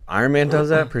like Iron Man does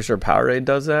that. Pretty sure Powerade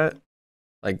does that.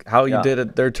 Like how you Yeah. did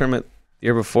at their tournament the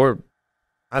year before.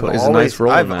 I've plays a nice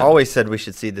role in I've that. always said we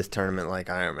should see this tournament like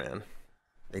Iron Man.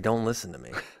 They don't listen to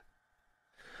me.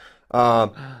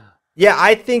 Yeah,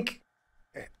 I think.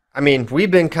 I mean, we've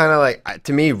been kind of like,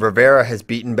 to me, Rivera has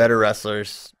beaten better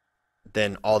wrestlers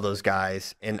than all those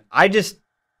guys, and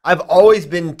I've always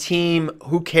been team.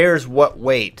 Who cares what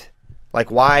weight? Like,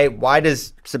 why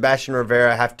does Sebastian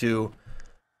Rivera have to?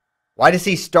 Why does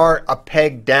he start a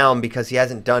peg down because he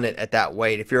hasn't done it at that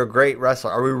weight? If you're a great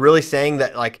wrestler, are we really saying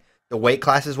that like the weight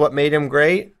class is what made him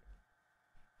great?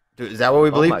 Is that what we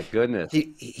believe? Oh my goodness.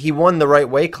 He won the right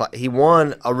weight class. He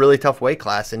won a really tough weight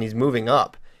class, and he's moving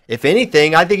up. If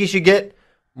anything, I think he should get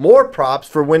more props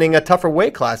for winning a tougher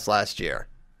weight class last year.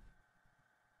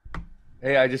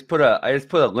 Hey, I just put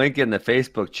a link in the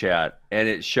Facebook chat, and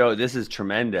it showed. This is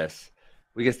tremendous.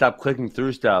 We can stop clicking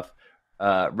through stuff.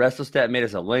 WrestleStat made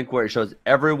us a link where it shows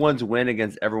everyone's win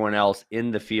against everyone else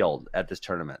in the field at this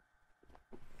tournament.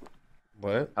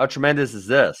 What? How tremendous is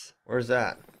this? Where's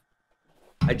that?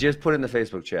 I just put it in the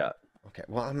Facebook chat. Okay,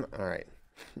 well, I'm all right.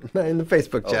 I'm not in the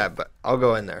Facebook chat, but I'll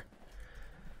go in there.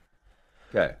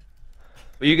 Okay.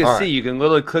 But you can All see, right. you can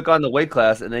literally click on the weight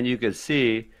class, and then you can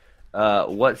see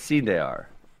what seed they are.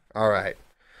 All right.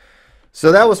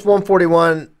 So that was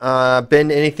 141.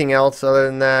 Ben, anything else other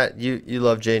than that? You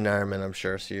love Jaden Ironman, I'm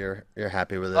sure, so you're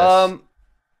happy with this.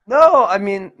 No, I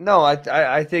mean, no,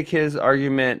 I think his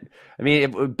argument. I mean,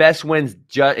 if best wins.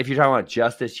 If you're talking about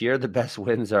just this year, the best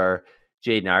wins are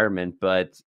Jaden Ironman,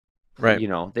 but Right.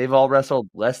 they've all wrestled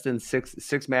less than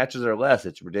six matches or less.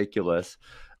 It's ridiculous.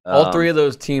 All 3 of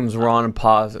those teams were on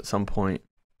pause at some point.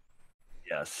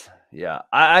 Yes, yeah.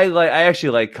 I actually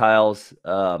like Kyle's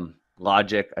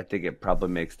logic. I think it probably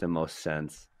makes the most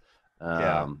sense.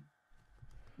 Yeah.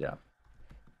 Yeah.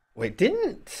 Wait,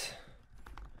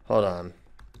 hold on.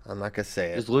 I'm not gonna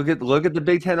say it. Just look at the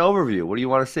Big Ten overview. What do you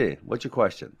want to see? What's your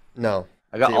question? No.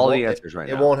 I got See, all it the won't- answers right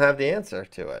It now. won't have the answer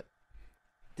to it.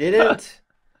 Didn't.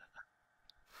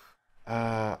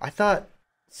 I thought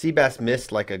Seabass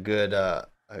missed like a good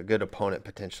opponent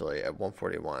potentially at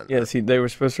 141. Yeah, see, they were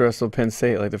supposed to wrestle Penn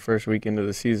State like the first weekend of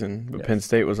the season, but Yes. Penn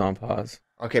State was on pause.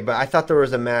 Okay, but I thought there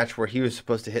was a match where he was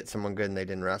supposed to hit someone good and they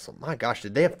didn't wrestle. My gosh,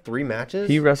 did they have 3 matches?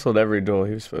 He wrestled every duel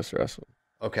he was supposed to wrestle.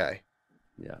 Okay.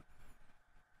 Yeah.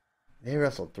 They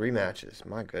wrestled 3 matches.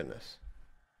 My goodness.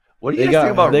 What do you They guys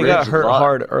think about got Ridge hurt Law?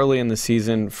 hard early in the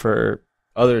season for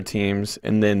other teams,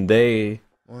 and then they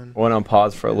 1, went on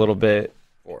pause for a little bit,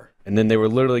 4. and then they were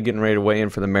literally getting ready to weigh in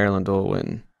for the Maryland duel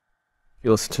when if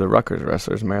you listen to the Rutgers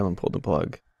wrestlers, Maryland pulled the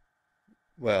plug.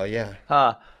 Well, yeah.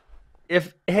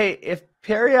 If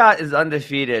Perriott is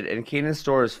undefeated and Kanan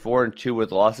Store is 4-2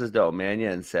 with losses to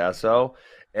Omania and Sasso,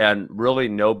 and really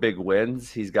no big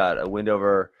wins, he's got a win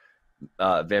over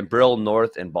Van Brill,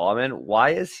 North, and Ballman.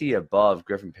 Why is he above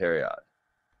Griffin Perriott?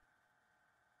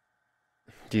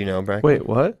 Do you know, Brad? Wait,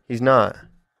 what? He's not.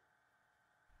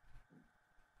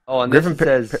 Oh, and Griffin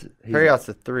this says Perriot's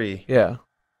a 3. Yeah.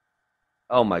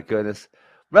 Oh my goodness,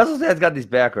 WrestleDad's got these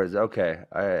backwards. Okay,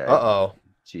 Uh-oh.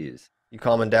 Jeez. You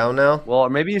calming down now? Well, or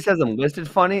maybe he says them listed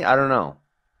funny. I don't know.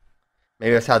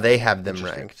 Maybe that's how they have them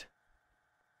Interesting. ranked.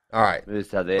 All right. Maybe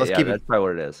it's how they. Let's Yeah, keep it- that's probably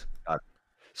what it is. Got it.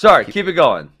 Sorry, keep it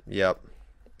going. Yep.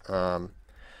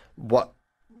 What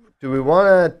do we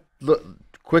want to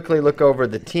quickly look over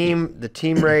the team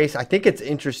race? I think it's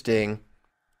interesting,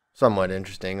 somewhat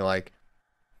interesting. Like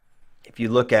if you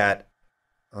look at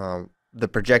the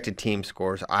projected team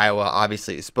scores, Iowa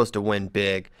obviously is supposed to win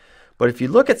big, but if you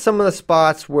look at some of the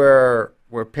spots where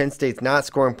Penn State's not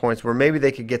scoring points, where maybe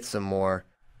they could get some more,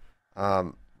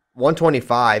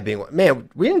 125 being, man,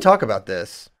 we didn't talk about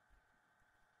this.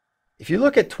 If you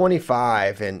look at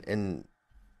 25 and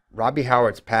Robbie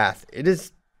Howard's path,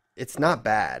 it's not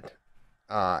bad.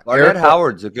 Barnett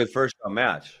Howard's a good first round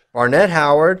match. Barnett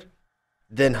Howard,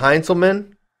 then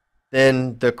Heinzelman,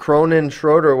 then the Cronin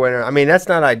Schroeder winner. I mean, that's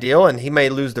not ideal, and he may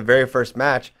lose the very first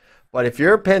match. But if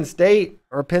you're a Penn State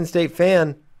or a Penn State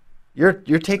fan, you're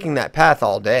taking that path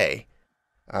all day,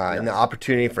 and the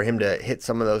opportunity for him to hit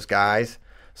some of those guys.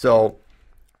 So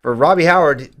for Robbie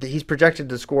Howard, he's projected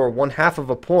to score 1/2 of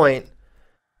a point.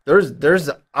 There's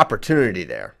opportunity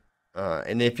there.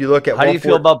 And if you look at how do you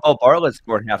feel about Bo Bartlett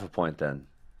scoring 1/2 a point then?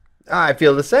 I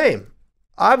feel the same.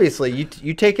 Obviously,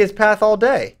 you take his path all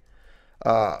day.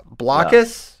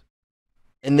 Blockus,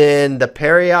 and then the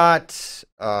Perriot,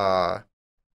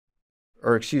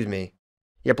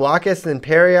 Blockus, then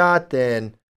Perriot,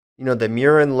 then the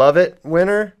Murin Lovett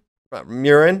winner,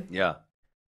 Murin. Yeah,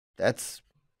 that's,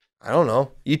 I don't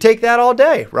know. You take that all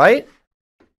day, right?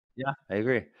 Yeah, I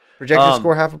agree. Projected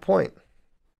score 1/2 a point.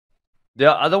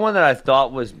 The other one that I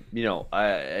thought was, when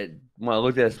I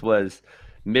looked at this was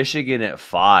Michigan at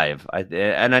 5.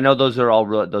 And I know those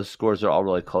scores are all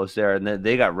really close there, and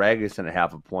they got Ragusan at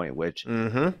 1/2 a point, which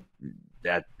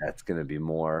that's going to be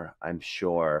more, I'm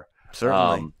sure.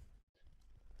 Certainly.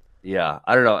 Yeah,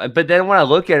 I don't know. But then when I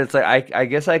look at it, it's like I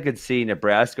guess I could see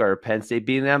Nebraska or Penn State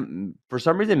beating them. For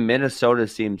some reason, Minnesota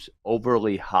seems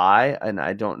overly high, and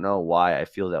I don't know why I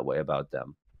feel that way about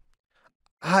them.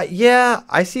 Yeah,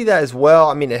 I see that as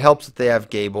well. I mean, it helps that they have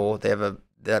Gable. They have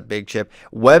that big chip.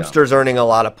 Webster's earning a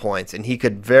lot of points, and he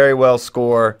could very well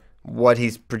score what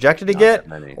he's projected to get,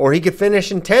 or he could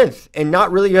finish in 10th and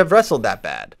not really have wrestled that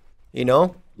bad.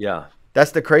 Yeah.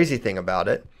 That's the crazy thing about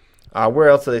it. Where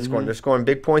else are they scoring? They're scoring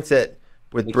big points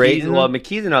with Brayton. Well,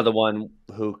 McKee's another one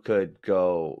who could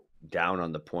go down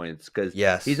on the points because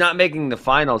he's not making the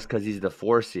finals because he's the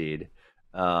 4 seed.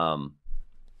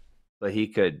 But he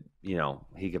could,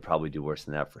 he could probably do worse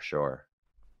than that for sure.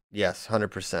 Yes,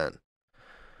 100%.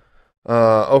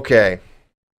 Okay.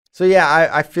 So yeah,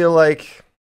 I feel like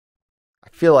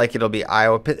it'll be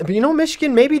Iowa. But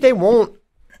Michigan, maybe they won't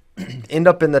end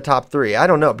up in the top 3. I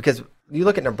don't know, because you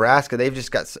look at Nebraska, they've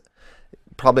just got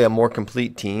probably a more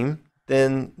complete team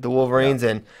than the Wolverines,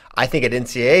 and I think at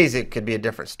NCAAs it could be a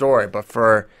different story. But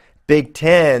for Big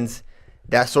Tens,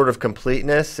 that sort of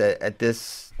completeness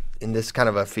in this kind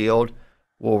of a field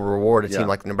will reward a team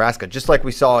like Nebraska, just like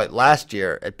we saw it last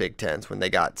year at Big Tens when they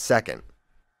got second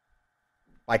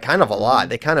by kind of a lot.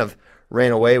 They kind of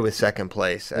ran away with second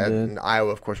place, and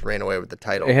Iowa, of course, ran away with the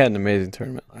title. They had an amazing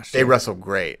tournament last year. They wrestled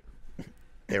great.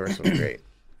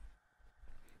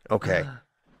 Okay.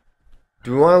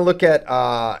 Do we want to look at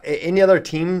any other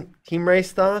team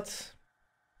race thoughts?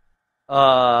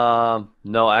 No,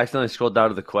 I accidentally scrolled down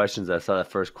to the questions. I saw that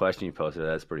first question you posted.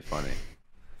 That's pretty funny.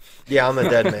 Yeah, I'm a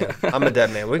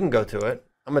dead man. We can go to it.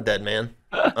 I'm a dead man.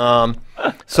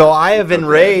 So I have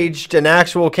enraged an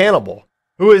actual cannibal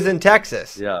who is in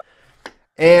Texas. Yeah.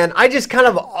 And I just kind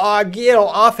of,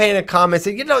 offhanded comments.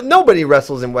 Nobody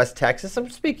wrestles in West Texas. I'm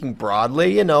speaking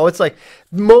broadly. It's like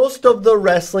most of the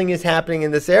wrestling is happening in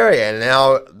this area. And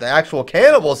now the actual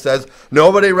cannibal says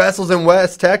nobody wrestles in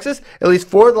West Texas. At least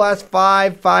 4 of the last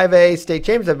 5 5A state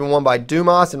champions have been won by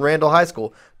Dumas and Randall High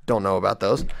School. Don't know about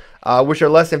those. Which are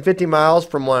less than 50 miles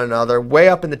from one another, way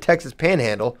up in the Texas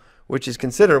Panhandle, which is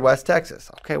considered West Texas.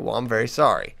 Okay, well, I'm very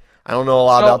sorry. I don't know a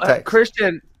lot about Texas.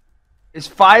 Christian, is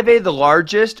 5A the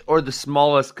largest or the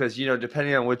smallest? Because,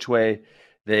 depending on which way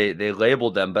they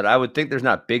labeled them, but I would think there's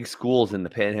not big schools in the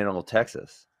Panhandle of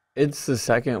Texas. It's the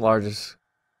second largest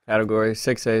category.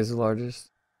 6A is the largest.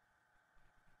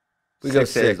 We go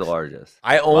 6A is the largest.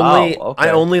 I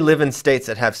only live in states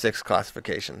that have 6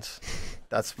 classifications.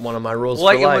 That's one of my rules for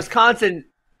life. Like in Wisconsin,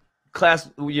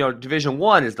 Division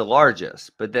 1 is the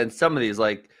largest, but then some of these,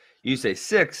 like you say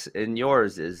 6, and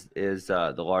yours is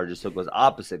the largest, so it goes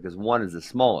opposite because 1 is the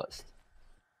smallest.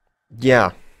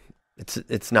 Yeah,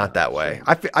 it's not that way.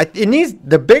 It needs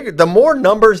the more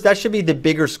numbers. That should be the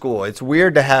bigger school. It's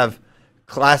weird to have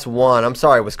Class 1. I'm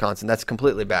sorry, Wisconsin. That's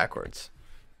completely backwards.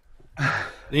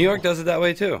 New York does it that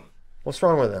way too. What's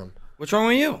wrong with them? What's wrong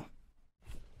with you?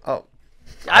 Oh,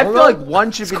 I feel like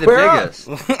one should be the biggest.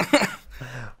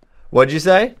 What'd you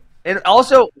say? And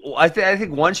also, I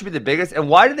think one should be the biggest. And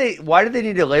why do they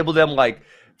need to label them like,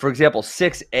 for example,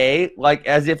 6A, like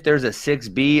as if there's a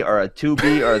 6B or a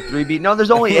 2B or a 3B? No,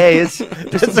 there's only A's.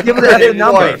 Just give it a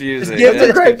number. Just Give it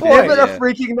a great point. Give it a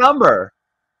freaking number.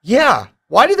 Yeah.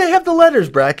 Why do they have the letters,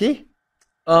 Bracky?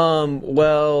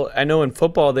 Well, I know in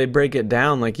football they break it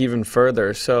down like even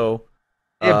further. So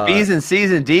You have B's and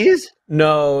C's and D's?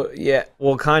 no, yeah,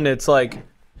 well, kind of. It's like,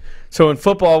 so in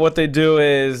football, what they do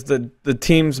is the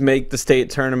teams make the state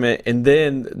tournament, and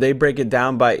then they break it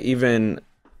down by even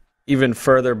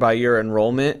further by your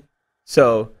enrollment.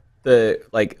 So the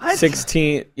like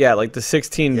 16, like the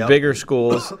 16 bigger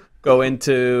schools go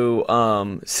into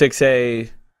 6A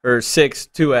or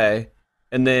 6-2A.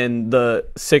 And then the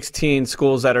 16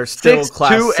 schools that are still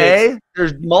Class 2A? 6.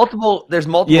 There's multiple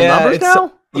numbers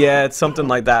now? Yeah, it's something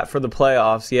like that for the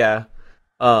playoffs, yeah.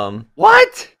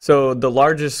 What? So the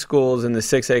largest schools in the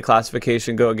 6A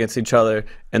classification go against each other,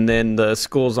 and then the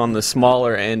schools on the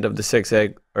smaller end of the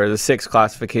 6A or the 6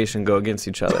 classification go against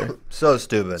each other. So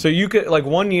stupid. So you could, like,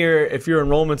 one year, if your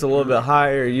enrollment's a little bit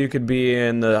higher, you could be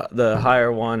in the higher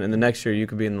one, and the next year you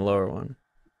could be in the lower one.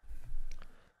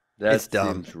 It's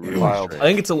dumb. Really Wild. I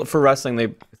think it's for wrestling.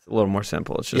 It's a little more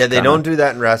simple. It's just They don't do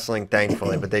that in wrestling,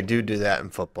 thankfully, but they do that in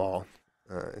football.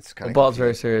 It's kind of football's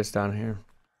very serious down here.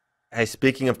 Hey,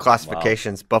 speaking of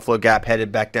classifications, Buffalo Gap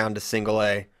headed back down to Single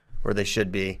A, where they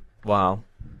should be. Wow.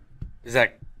 Is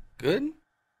that good?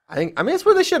 I mean, that's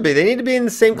where they should be. They need to be in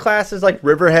the same class as like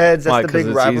Riverheads. That's Why? the Because big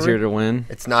it's rivalry. easier to win.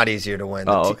 It's not easier to win.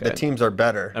 Oh, okay. The teams are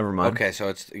better. Never mind. Okay, so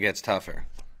it gets tougher.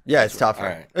 Yeah, it's tougher.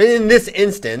 All right. In this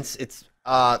instance, it's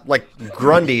like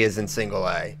Grundy is in Single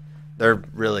A. They're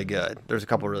really good. There's a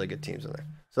couple really good teams in there.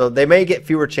 So they may get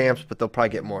fewer champs, but they'll probably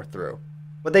get more through.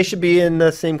 But they should be in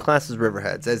the same class as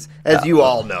Riverheads, as you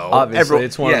all know. Obviously,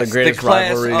 it's one of the greatest class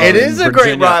rivalries. of- It is a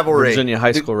great rivalry. Virginia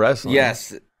high school wrestling.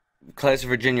 Yes, class of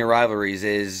Virginia rivalries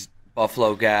is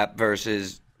Buffalo Gap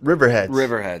versus Riverheads.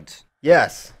 Riverheads.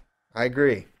 Yes, I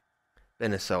agree.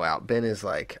 Ben is so out. Ben is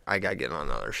like, I gotta get on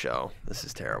another show. This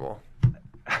is terrible.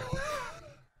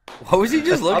 What was he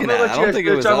just looking gonna at? let I you don't guys think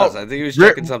it was talk us. about I think he was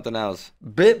checking something else.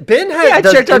 Ben Yeah, I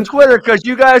checked on Twitter because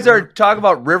you guys are talking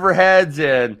about Riverheads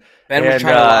and Ben was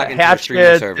trying to log into a streaming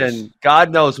Hatchets service. and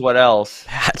God knows what else.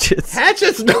 Hatchets.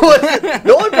 Hatchets.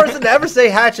 The only person to ever say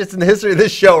hatchets in the history of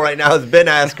this show right now is Ben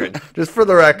Askren. Just for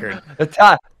the record.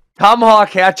 Tomahawk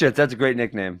Hatchets. That's a great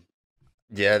nickname.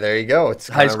 Yeah, there you go. It's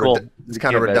High kinda school. It's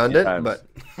kind of You can't bet a few redundant, times.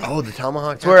 but the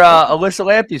tomahawk. That's where Alyssa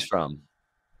Lampy's from.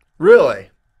 Really?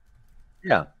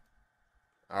 Yeah,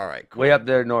 All right. Cool. way up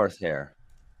there north here.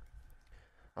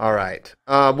 All right.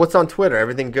 What's on Twitter?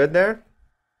 Everything good there?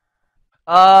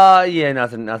 Yeah,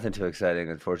 nothing too exciting,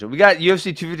 unfortunately. We got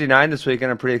UFC 259 this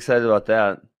weekend. I'm pretty excited about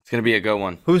that. It's gonna be a good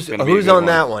one. Who's It's gonna be a good on one.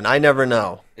 that one? I never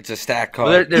know. It's a stack Well,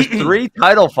 card. there's 3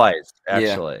 title fights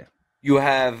actually. You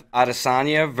have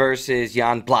Adesanya versus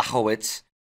Jan Blachowicz,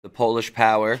 the Polish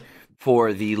power,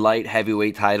 for the light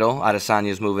heavyweight title.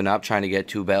 Adesanya's moving up, trying to get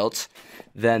 2 belts.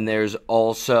 Then there's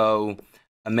also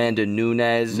Amanda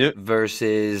Nunes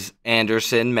versus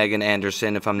Anderson, Megan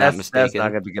Anderson, if I'm not mistaken. That's not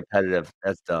gonna be competitive.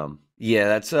 That's dumb. Yeah,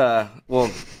 that's well,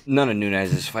 none of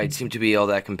Nunes' fights seem to be all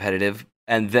that competitive.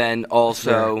 And then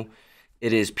also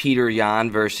it is Peter Yan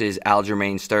versus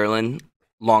Aljamain Sterling,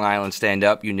 Long Island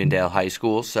stand-up, Uniondale High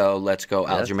School. So let's go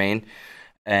Aljamain.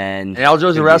 And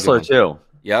Aljo's a wrestler too.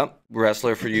 Yep,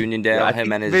 wrestler for Uniondale. I Him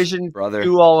think and his Division brother.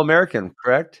 2 All-American,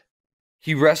 correct?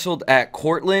 He wrestled at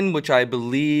Cortland, which I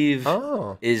believe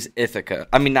Oh. is Ithaca.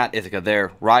 I mean, not Ithaca.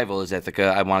 Their rival is Ithaca.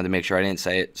 I wanted to make sure I didn't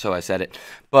say it, so I said it.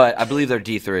 But I believe they're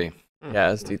D3.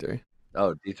 Yeah, it's D3.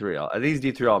 Oh, D3. I think he's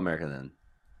D3 All-American then.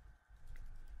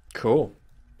 Cool.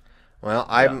 Well,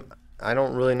 I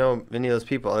don't really know any of those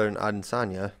people other than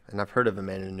Adesanya, and I've heard of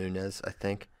Amanda Nunes, I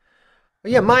think.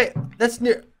 But yeah, that's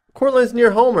near Cortland's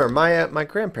near Homer. My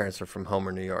grandparents are from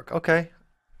Homer, New York. Okay.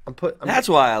 That's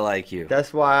why I like you.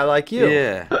 That's why I like you.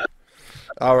 Yeah.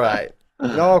 All right.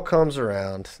 It all comes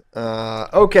around.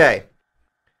 Okay.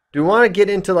 Do we want to get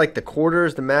into like the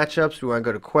quarters, the matchups? Do we want to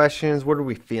go to questions? What are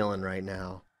we feeling right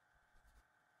now?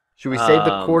 Should we save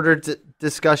the quarter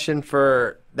discussion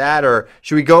for that, or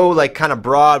should we go like kind of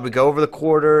broad? We go over the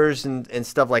quarters and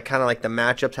stuff, like kind of like the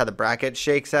matchups, how the bracket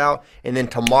shakes out, and then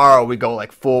tomorrow we go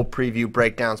like full preview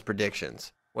breakdowns,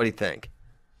 predictions. What do you think?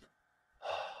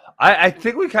 I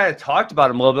think we kind of talked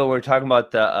about him a little bit when we were talking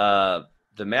about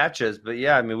the matches, but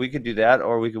yeah, I mean, we could do that,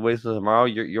 or we could wait till tomorrow.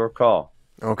 Your call.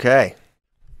 Okay.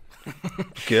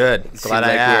 Good. Glad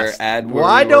I asked.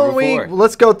 Why don't we?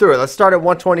 Let's go through it. Let's start at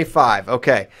 125.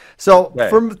 Okay. So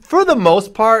for the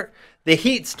most part, the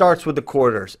heat starts with the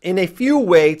quarters. In a few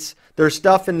weights, there's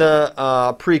stuff in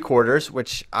the pre-quarters,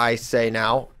 which I say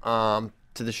now,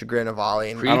 to the chagrin of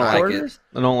Ollie. I don't like it.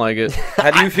 I don't like it.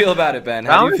 How do you feel about it, Ben?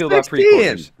 How do you feel about 16.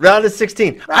 pre-quarters? Round of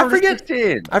 16. Round of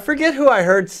 16. I forget who I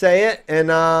heard say it, and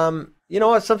you know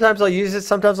what? Sometimes I'll use it.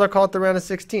 Sometimes I'll call it the round of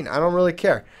 16. I don't really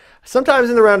care. Sometimes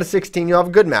in the round of 16, you'll have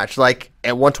a good match. Like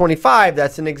at 125,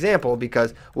 that's an example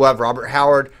because we'll have Robert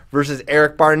Howard versus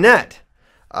Eric Barnett.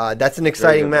 That's an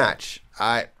exciting match.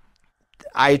 I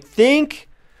think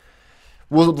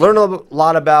we'll learn a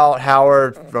lot about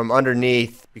Howard from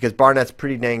underneath because Barnett's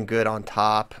pretty dang good on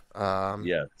top.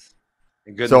 Yes.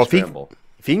 And good so in scramble.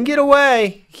 if he can get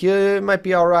away, he might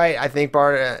be all right. I think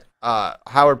Howard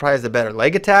probably has the better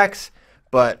leg attacks,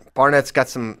 but Barnett's got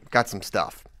some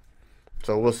stuff.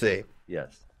 So we'll see.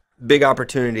 Yes. Big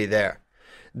opportunity there.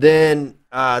 Then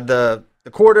the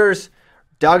quarters,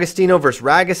 D'Agostino versus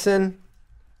Ragusin.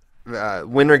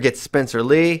 Winner gets Spencer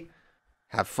Lee.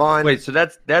 Have fun. Wait, so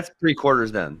that's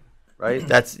pre-quarters then, right?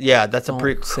 That's a Don't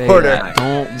pre-quarter. say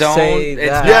that. Don't say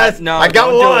It's that. Yes, no, I got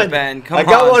don't do one. it, Ben. Come I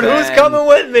got on, one. Ben. Who's coming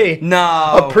with me?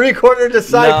 No. A pre-quarter No,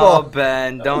 disciple.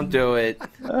 Ben. Don't do it.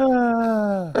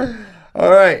 All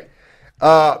right.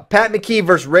 Pat McKee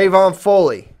versus Rayvon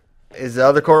Foley is the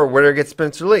other quarter. Winner gets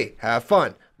Spencer Lee. Have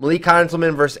fun. Malik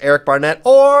Heinzelman versus Eric Barnett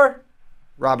or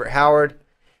Robert Howard.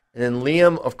 And then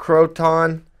Liam of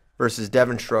Croton versus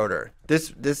Devin Schroeder.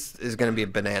 This is going to be a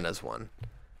bananas one.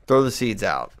 Throw the seeds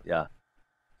out. Yeah.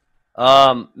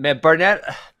 Man, Barnett,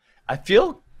 I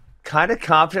feel kind of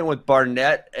confident with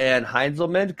Barnett and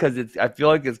Heinzelman because I feel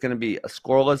like it's going to be a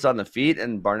scoreless on the feet,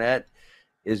 and Barnett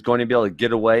is going to be able to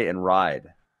get away and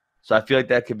ride. So I feel like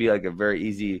that could be like a very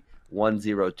easy 1-0,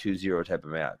 2-0 type of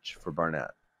match for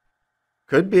Barnett.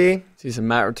 Could be. See some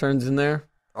mat returns in there.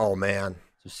 Oh, man.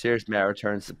 Some serious mat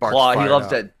returns. Bart's Claw, he fired loves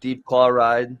up. that deep claw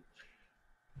ride.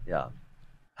 Yeah.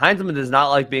 Heinzelman does not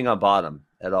like being on bottom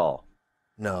at all.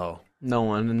 No. No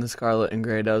one in the Scarlet and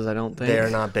Gray does, I don't think. They're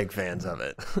not big fans of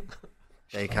it.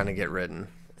 They kind of get ridden.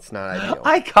 It's not ideal.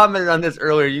 I commented on this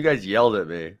earlier. You guys yelled at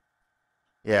me.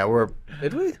 Yeah,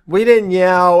 Did we? we didn't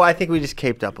yell. I think we just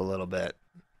caped up a little bit.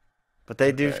 But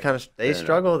they do Okay. kind of Fair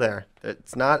struggle there.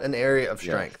 It's not an area of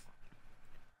Yes. strength.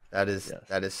 Yes.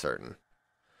 That is certain.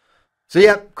 So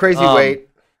yeah, crazy weight.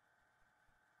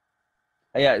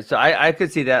 Yeah, so I could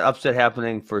see that upset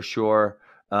happening for sure.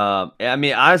 I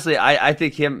mean, honestly, I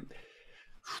think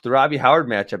the Robbie Howard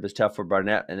matchup is tough for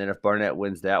Barnett, and then if Barnett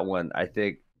wins that one, I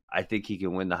think he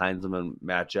can win the Heinzelman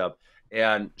matchup.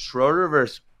 And Schroeder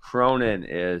versus Cronin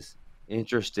is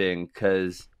interesting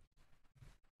because,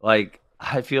 like,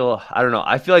 I feel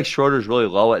like Schroeder's really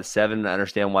low at 7. I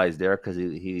understand why he's there because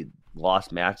he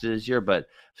lost matches this year, but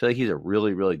I feel like he's a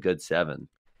really, really good 7.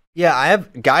 Yeah, I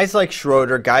have guys like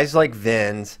Schroeder, guys like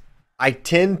Vins. I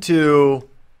tend to,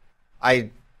 I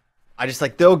just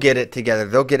like they'll get it together,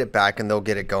 they'll get it back, and they'll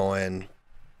get it going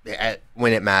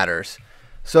when it matters.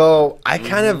 So I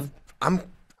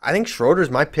I think Schroeder's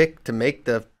my pick to make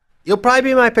the. He'll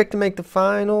probably be my pick to make the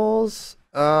finals.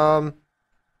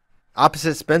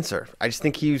 Opposite Spencer, I just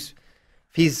think if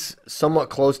he's somewhat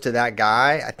close to that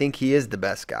guy, I think he is the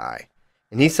best guy.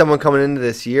 And he's someone coming into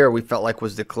this year we felt like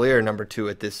was the clear number 2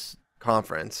 at this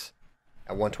conference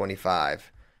at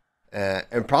 125.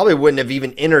 And probably wouldn't have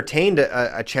even entertained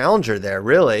a challenger there,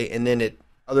 really. And then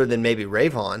other than maybe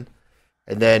Rayvon.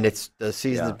 And then the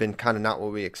season's been kind of not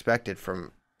what we expected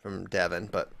from Devin.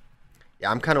 But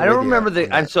yeah, I'm kind of I don't remember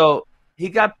and so he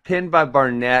got pinned by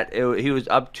Barnett. He was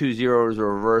up 2-0. It was a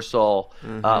reversal.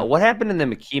 Mm-hmm. What happened in the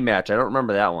McKee match? I don't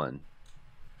remember that one.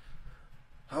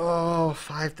 Oh,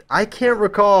 5. I can't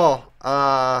recall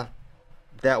that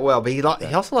well, but he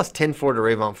also lost 10-4 to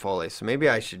Rayvon Foley, so maybe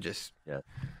I should just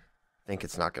think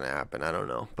it's not going to happen. I don't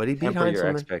know, but he beat Temper your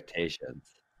Heinzelman. expectations.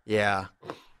 Yeah.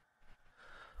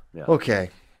 Yeah. Okay.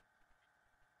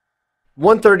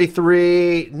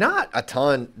 133, not a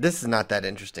ton. This is not that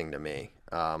interesting to me,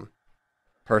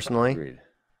 personally. Agreed.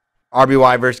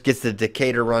 RBY versus gets the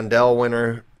Decatur Rundell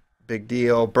winner. Big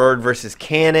deal. Bird versus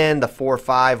Cannon. The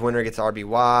 4-5 winner gets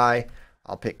RBY.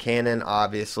 I'll pick Cannon,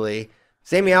 obviously.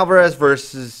 Sammy Alvarez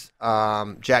versus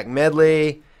Jack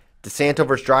Medley. DeSanto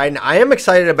versus Dryden. I am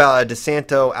excited about a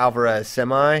DeSanto Alvarez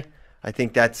semi. I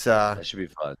think that's That should be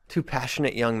fun. 2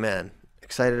 passionate young men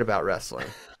excited about wrestling.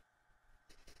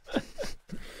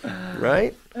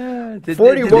 right? Did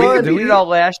 41. Did we it all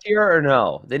last year or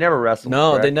no? They never wrestled.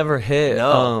 No, correct? they never hit.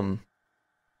 No.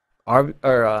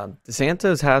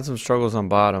 DeSantis had some struggles on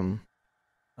bottom.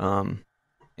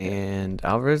 And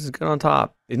Alvarez is good on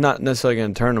top. He's not necessarily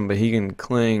going to turn him, but he can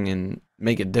cling and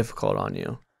make it difficult on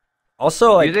you. Also,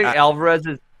 Do like, you think Alvarez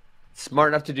is smart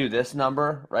enough to do this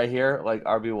number right here, like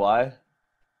RBY?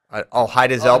 I'll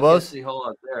hide his Oh, I can't elbows. see. Hold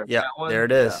on, there. Yeah, That one? there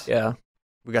it is. Yeah.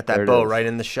 We got There that it bow is. right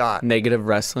in the shot. Negative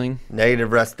wrestling. That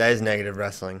is negative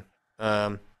wrestling.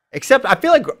 Except I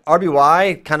feel like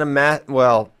RBY kind of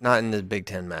well, not in the Big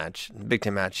Ten match. In the Big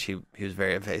Ten match, he was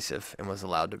very evasive and was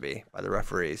allowed to be by the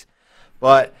referees.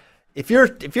 But if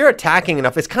you're attacking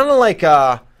enough, it's kind of like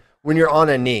when you're on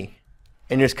a knee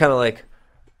and you're just kind of like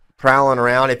prowling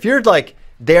around. If you're like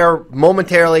there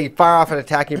momentarily, fire off and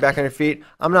attacking back on your feet,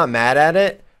 I'm not mad at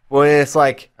it. When it's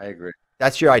like I agree.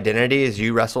 that's your identity is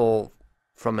you wrestle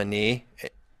from a knee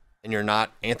and you're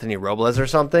not Anthony Robles or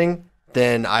something,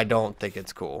 then I don't think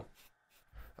it's cool.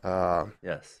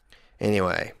 Yes.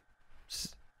 Anyway,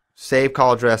 save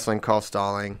college wrestling, call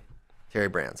stalling. Terry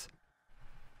Brands.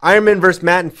 Ironman versus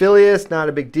Matt and Phileas, not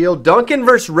a big deal. Duncan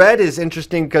versus Red is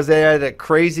interesting because they had a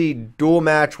crazy duel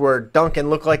match where Duncan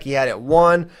looked like he had it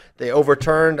won. They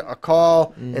overturned a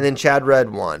call, and then Chad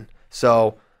Red won.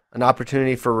 So an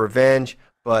opportunity for revenge.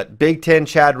 But Big Ten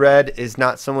Chad Red is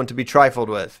not someone to be trifled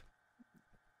with.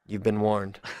 You've been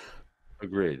warned.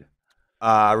 Agreed.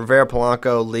 Rivera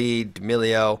Polanco, Lee,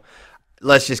 D'Amelio.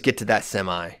 Let's just get to that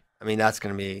semi. I mean, that's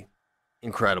going to be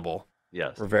incredible.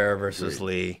 Yes. Rivera versus Agreed.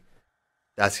 Lee.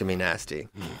 That's going to be nasty.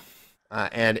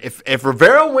 And if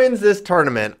Rivera wins this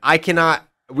tournament,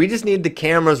 we just need the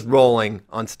cameras rolling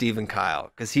on Stephen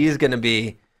Kyle because he's going to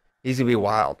be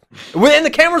wild. And the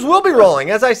cameras will be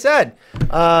rolling, as I said.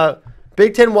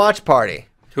 Big Ten watch party.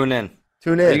 Tune in.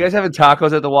 Tune Are in. you guys having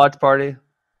tacos at the watch party?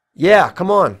 Yeah, come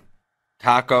on.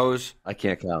 Tacos, I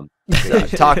can't come.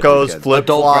 Tacos, flip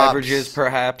adult flops. beverages,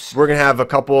 perhaps. We're going to have a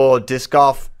couple disc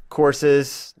golf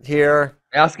courses here.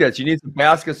 Baskets. You need some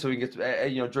baskets so we can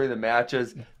get during the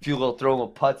matches, throw little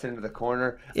putts into the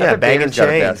corner. I Yeah, bet banging Banner's got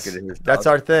a chains. basket in his That's house.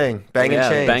 our thing. Banging Yeah,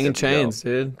 chains. banging Good to go. chains,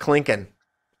 dude. Clinking.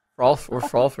 We're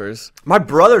frolfers. My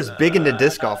brother's big into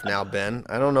disc golf now, Ben.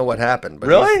 I don't know what happened, but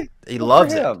Really? he Good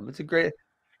loves for it. him.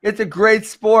 It's a great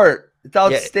sport. It's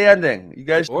outstanding. You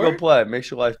guys should go Sport? play. It makes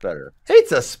your life better.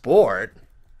 It's a sport.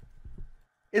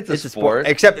 It's It's a sport.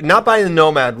 except not by the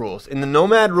nomad rules. In the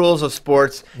nomad rules of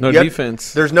sports, No you have-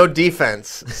 defense. there's no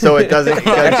defense, so it doesn't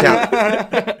count.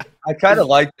 I kind of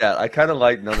like that. I kind of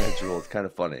like Nomad's rule. It's kind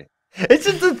of funny. It's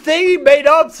just a thing he made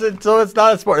up, so it's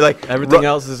not a sport. Like Everything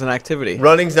else is an activity.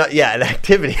 running's not. Yeah, an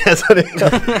activity. That's what it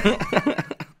is.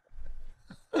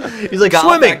 He's like Golf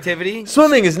swimming. activity.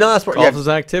 Swimming is not a sport. Golf Yeah. is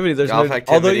an activity. There's Golf no,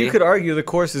 activity. although you could argue the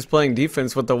course is playing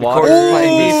defense with the water, course is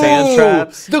playing the defense. sand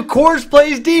traps, The course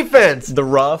plays defense. the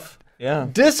rough. Yeah.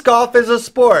 Disc golf is a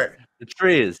sport. The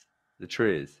trees.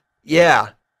 Yeah.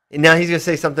 And now he's gonna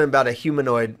say something about a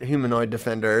humanoid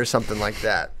defender or something like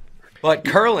that. But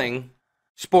curling,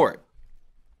 sport.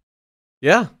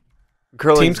 Yeah.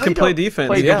 Curling, Teams can play defense.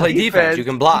 play- You yeah. can play Defense. defense. You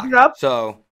can block. Yep.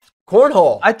 So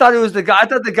cornhole. I thought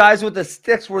the guys with the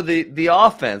sticks were the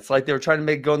offense. Like they were trying to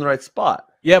make it go in the right spot.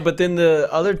 Yeah, but then the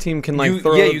other team can like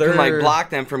throw you their, can like block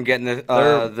them from getting their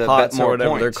the pots more or whatever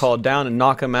points. they're called down and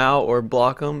knock them out or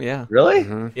block them. Yeah. Really?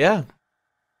 Mhm. Yeah.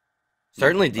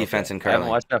 Certainly defense in I haven't curling.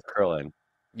 watched enough curling.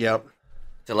 Yep.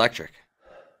 It's electric.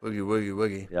 Woogie, woogie,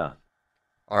 woogie. Yeah.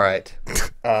 All right.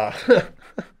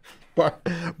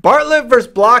 Bartlett versus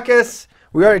Blockus.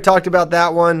 We already talked about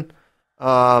that one.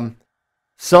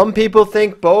 Some people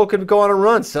think Bo could go on a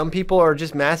run. Some people are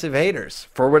just massive haters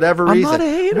for whatever I'm reason. not a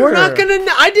hater. We're not gonna.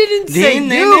 I didn't say Didn't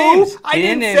name you. names. I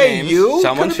Didn't didn't name say names. you.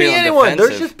 Someone's Could be feeling anyone. There's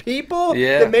defensive. just people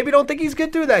Yeah. that maybe don't think he's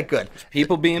gonna do that good.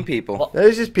 People being people.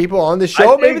 There's just people on the show.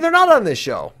 think- Maybe they're not on this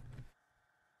show.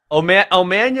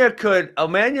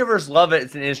 Omania versus Lovett.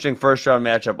 It's an interesting first round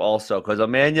matchup also because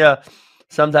Omania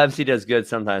sometimes he does good,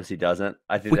 sometimes he doesn't.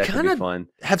 I think We that could be kinda fun.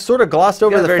 Have sort of glossed He's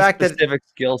over got a the very fact that specific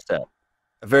skill set.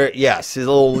 Yes, his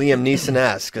little Liam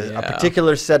Neeson-esque, a Yeah.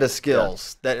 particular set of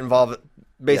skills that involve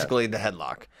basically the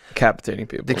headlock, Decapitating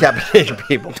people. decapitating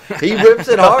people. He rips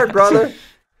it hard, brother.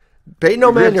 Peyton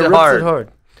O'Mania rips it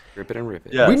hard. Rip it and rip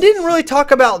it. Yeah. We didn't really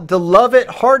talk about the Lovett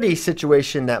Hardy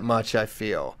situation that much, I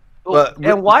feel. But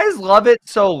And why is Lovett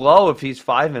so low if he's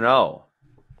 5-0?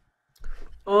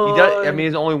 He does. I mean,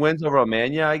 his only wins over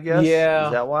Omania, I guess. Yeah.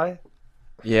 Is that why?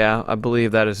 Yeah, I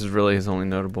believe that is really his only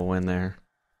notable win there.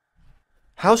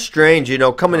 how strange,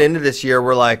 coming into this year,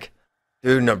 we're like,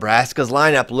 dude, Nebraska's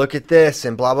lineup, look at this,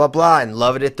 and blah, blah, blah, and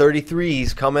Lovett at 33,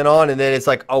 he's coming on, and then it's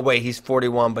like, oh, wait, he's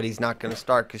 41, but he's not going to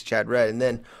start because Chad Red. And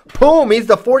then, boom, he's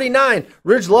the 49.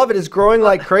 Ridge Lovett is growing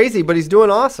like crazy, but he's doing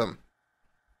awesome.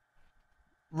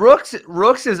 Rooks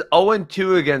is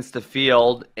 0-2 against the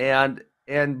field, and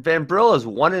Van Brill is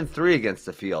 1-3 against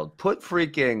the field. Put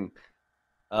freaking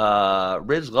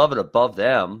Ridge Lovett above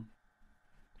them.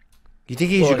 You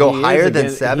think he should go higher than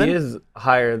 7? He is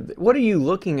higher. What are you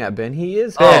looking at, Ben? He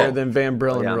is higher than Van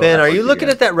Brill and Rooks. Ben, are you looking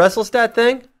at that WrestleStat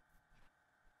thing?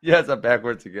 Yes, I'm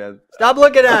backwards again. Stop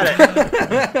looking at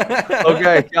it.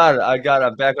 Okay, got it. I got it.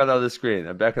 I'm back on the other screen.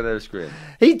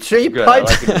 He Good. I piped.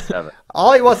 like it at 7.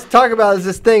 All he wants to talk about is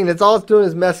this thing. That's all it's doing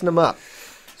is messing him up.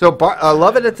 So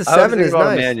Lovett at the 7 is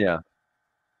nice. Mania.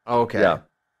 Okay. Yeah.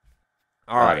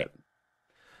 All right.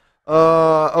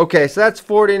 Okay, so that's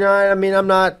 49. I mean, I'm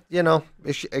not,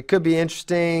 it could be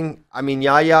interesting. I mean,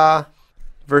 Yaya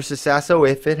versus Sasso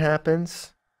if it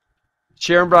happens.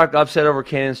 Sharon Brock upset over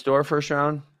Kanan Store first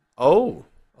round. Oh,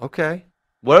 okay.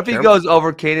 What if he goes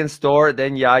over Kanan Store,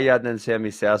 then Yaya, then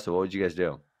Sammy Sasso? What would you guys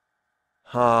do?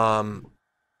 I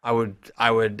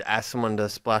would ask someone to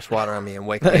splash water on me and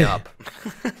wake me up.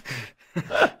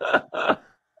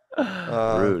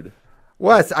 Rude.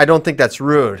 Well, I don't think that's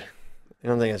rude. I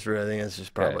don't think it's rude. I think it's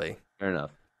just probably fair enough.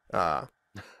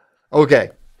 Okay.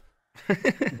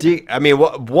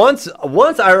 Once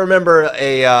I remember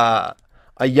a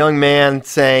young man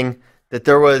saying that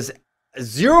there was a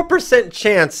 0%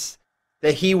 chance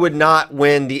that he would not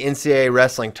win the NCAA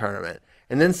wrestling tournament,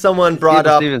 and then someone brought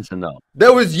up Stevenson. No,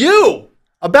 that was you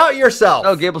about yourself.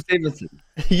 No, Gable Stevenson.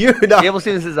 Gable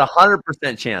Stevenson is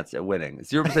 100% chance at winning.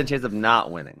 0% chance of not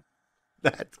winning.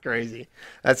 That's crazy.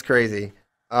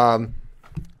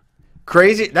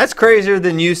 Crazy. That's crazier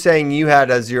than you saying you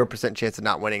had a 0% chance of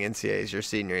not winning NCAAs your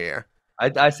senior year.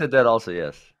 I said that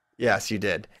also. Yes, you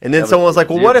did. And then someone was like,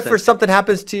 "Well, what if something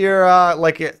happens to your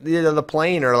the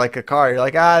plane or like a car?" You're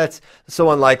like, that's so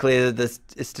unlikely that this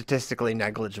is statistically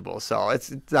negligible, so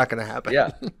it's not going to happen." Yeah,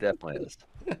 definitely is.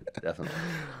 Definitely.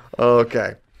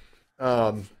 Okay.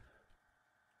 All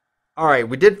right,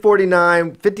 we did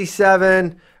 49,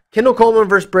 57. Kendall Coleman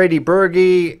versus Brady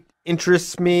Berge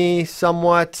interests me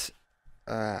somewhat.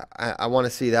 I want to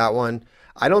see that one.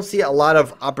 I don't see a lot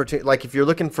of opportunity. Like if you're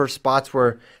looking for spots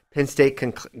where Penn State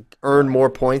can earn more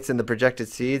points than the projected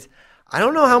seeds, I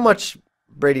don't know how much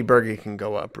Brady Berge can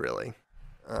go up, really.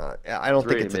 I don't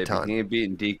think it's a ton. He ain't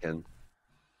beating Deacon.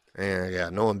 Yeah,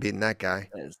 no one beating that guy.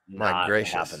 It's My not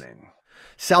gracious. happening.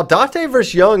 Saldate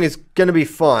versus Young is going to be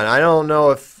fun. I don't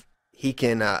know if he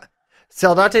can.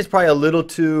 Saldate's probably a little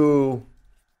too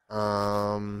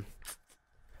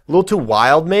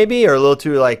wild, maybe, or a little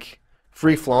too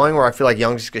free flowing. Where I feel like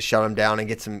Young just could shut him down and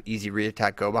get some easy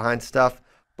re-attack go behind stuff.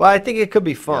 But I think it could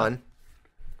be fun.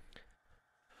 Yeah.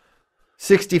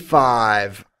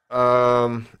 65.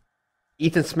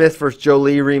 Ethan Smith versus Joe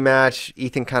Lee rematch.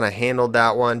 Ethan kind of handled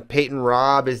that one. Peyton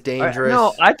Robb is dangerous.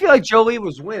 No, I feel like Joe Lee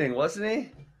was winning, wasn't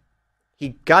he? He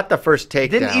got the first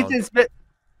takedown. Didn't Ethan Smith?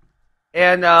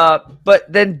 And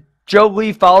but then Joe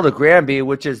Lee followed a Granby,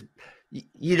 which is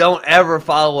you don't ever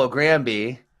follow a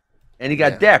Granby, and he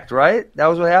got decked, right? That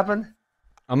was what happened.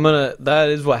 That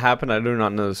is what happened. I do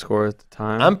not know the score at the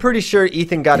time. I'm pretty sure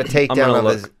Ethan got a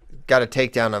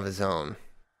takedown of his own.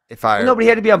 Nobody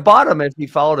had to be on bottom if he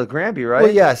followed a Granby, right?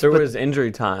 Well, yes, there was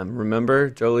injury time. Remember,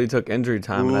 Jolie took injury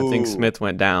time, and I think Smith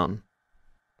went down.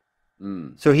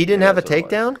 So he didn't have a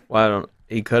takedown? Well,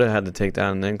 he could have had the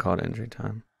takedown and then called injury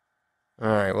time. All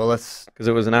right, well because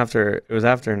it was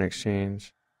after an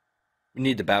exchange. We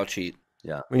need the bout sheet.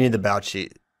 Yeah, we need the bout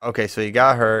sheet. Okay, so you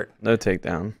got hurt. No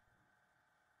takedown.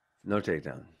 No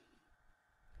takedown.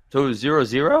 So it was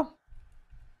 0-0?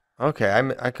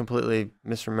 Okay, I completely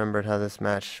misremembered how this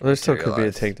match. Well, there still could be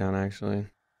a takedown, actually.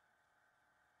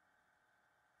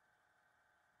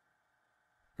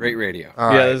 Great radio. All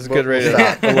right, this is good radio.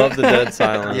 I love the dead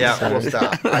silence. Yeah, we'll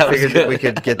stop. I figured that we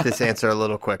could get this answer a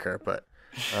little quicker, but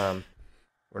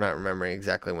we're not remembering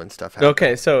exactly when stuff happened.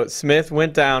 Okay, so Smith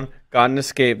went down, got an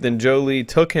escape, then Joe Lee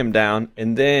took him down,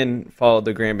 and then followed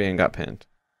the Granby and got pinned.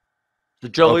 So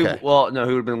Joey, well, no,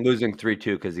 he would have been losing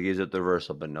 3-2 because he gives up the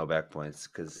reversal, but no back points.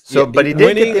 But he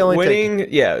did get the only takedown.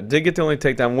 Yeah, did get the only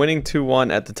takedown, winning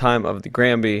 2-1 at the time of the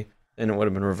Granby, and it would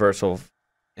have been reversal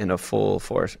in a full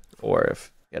force, or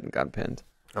if he hadn't gotten pinned.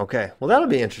 Okay, well that'll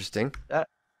be interesting. That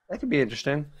could be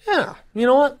interesting. Yeah, you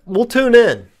know what? We'll tune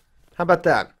in. How about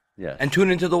that? Yeah, and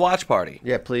tune into the watch party.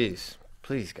 Yeah, please,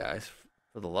 guys,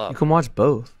 for the love. You can watch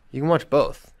both. You can watch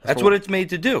both. That's what it's made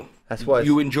to do. That's what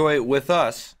you enjoy it with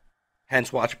us.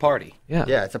 Hence, watch party.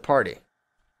 Yeah, it's a party.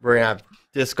 We're gonna have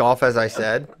disc golf, as I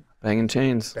said. Banging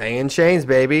chains. Banging chains,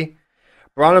 baby.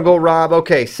 Bronigal Rob.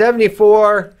 Okay,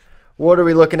 74. What are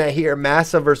we looking at here?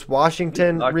 Massa versus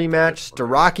Washington rematch.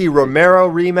 Starocki Romero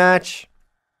rematch.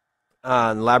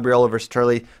 And Labriola versus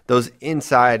Turley. Those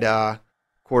inside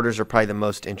quarters are probably the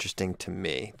most interesting to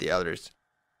me. The others,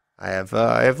 I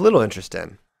have little interest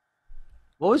in.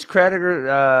 What was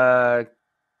Crediger?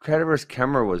 Crediger versus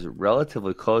Kemmer was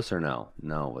relatively close, or no?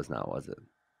 No, it was not. Was it?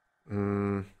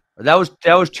 That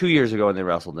was 2 years ago when they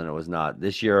wrestled, and it was not.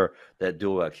 This year, that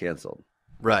duel got canceled.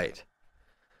 Right.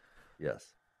 Yes.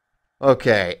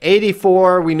 Okay,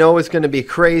 84. We know it's going to be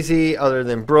crazy. Other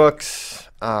than Brooks,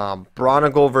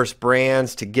 Bronigal versus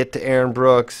Brands to get to Aaron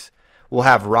Brooks. We'll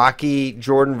have Rocky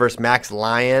Jordan versus Max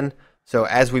Lyon. So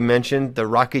as we mentioned, the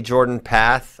Rocky Jordan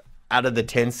path out of the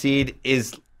 10 seed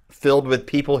is filled with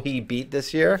people he beat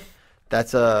this year. That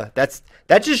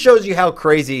just shows you how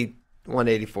crazy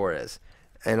 184 is.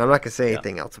 And I'm not going to say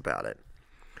anything else about it.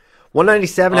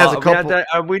 197 has a couple.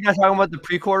 Are we not talking about the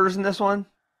pre-quarters in this one?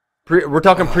 We're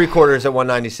talking pre-quarters at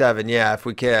 197. Yeah, if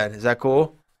we can. Is that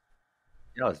cool?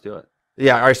 Yeah, let's do it.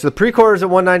 Yeah, all right, so the pre-quarters at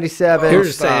 197. You're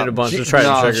just saying it a bunch. Just trying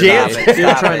to Jans- You're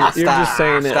just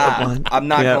saying it a bunch. I'm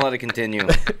not gonna let it continue.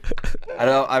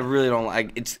 I really don't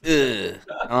like it's. I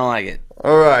don't like it.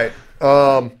 All right.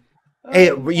 Hey,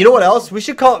 you know what else? We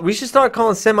should start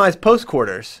calling semis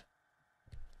post-quarters.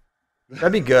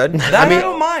 That'd be good. I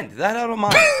don't mind. I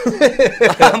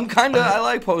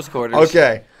like post quarters.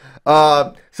 Okay.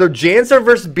 So Janser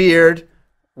versus Beard,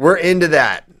 we're into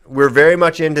that. We're very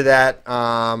much into that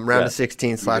round of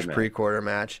 16 / pre-quarter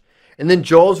match. And then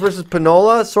Joel's versus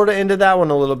Panola, sort of into that one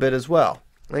a little bit as well.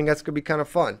 I think that's going to be kind of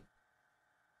fun.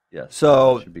 Yes.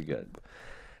 So should be good.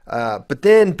 But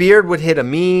then Beard would hit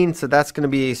Amin, so that's going to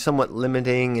be somewhat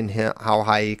limiting in how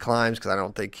high he climbs because I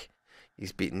don't think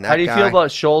he's beating that guy. How do you feel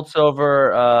about Schultz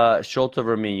over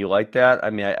Amin? You like that? I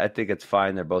mean, I think it's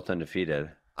fine. They're both undefeated.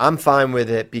 I'm fine with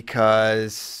it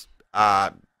because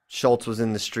Schultz was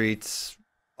in the streets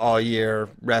all year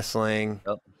wrestling.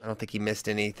 Yep. I don't think he missed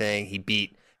anything. He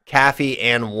beat Caffey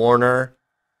and Warner,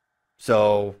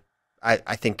 so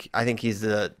I think he's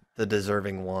the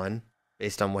deserving one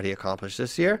based on what he accomplished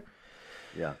this year.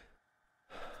 Yeah.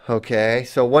 Okay,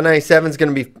 so 197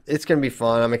 is gonna be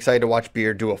fun. I'm excited to watch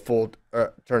Beard do a full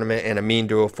tournament and Amin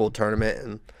do a full tournament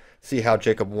and see how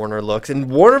Jacob Warner looks. And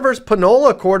Warner versus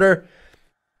Panola quarter.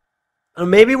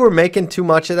 Maybe we're making too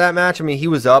much of that match. I mean, he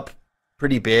was up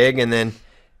pretty big, and then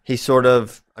he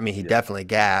definitely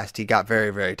gassed. He got very,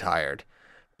 very tired.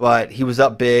 But he was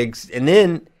up big. And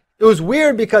then it was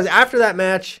weird because after that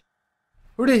match,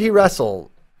 who did he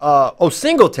wrestle?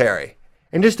 Singletary.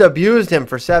 And just abused him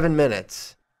for 7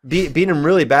 minutes. Beat him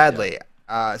really badly.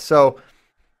 So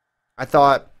I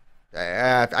thought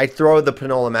I'd throw the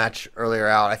Panola match earlier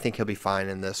out. I think he'll be fine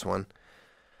in this one.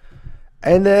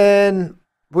 And then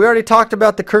we already talked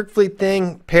about the Kirkfleet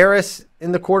thing. Paris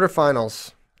in the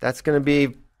quarterfinals. That's going to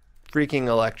be freaking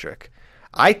electric.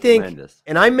 I think, Tremendous.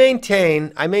 and I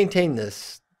maintain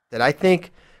this, that I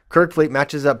think Kirkfleet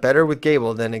matches up better with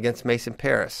Gable than against Mason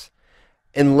Paris.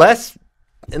 Unless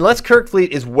Kirkfleet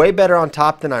is way better on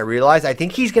top than I realize, I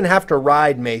think he's going to have to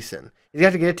ride Mason. He's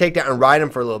going to have to get a takedown and ride him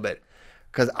for a little bit.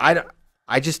 Because I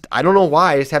don't know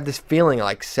why. I just have this feeling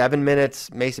like 7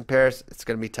 minutes, Mason Paris, it's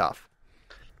going to be tough.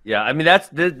 Yeah, I mean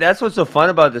that's what's so fun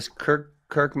about this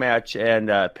Kirk match and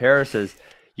Paris is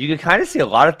you can kind of see a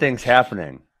lot of things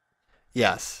happening.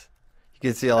 Yes, you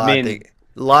can see a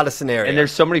lot of scenarios, and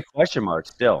there's so many question marks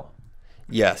still.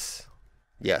 Yes,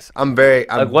 I'm very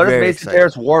what if Mason excited.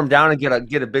 Paris wore him down and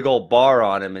get a big old bar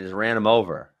on him and just ran him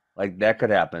over? Like that could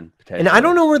happen potentially. And I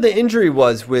don't know where the injury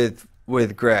was with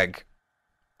Greg.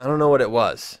 I don't know what it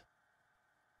was.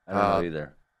 I don't know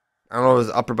either. I don't know if it was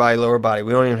upper body, lower body.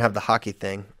 We don't even have the hockey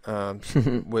thing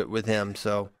with him,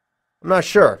 so I'm not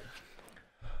sure.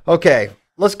 Okay,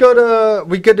 let's go to.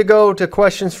 We good to go to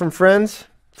questions from friends,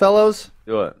 fellows?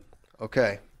 Do it.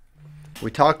 Okay.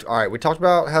 We talked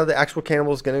about how the actual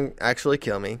cannibal is going to actually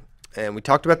kill me, and we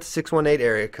talked about the 618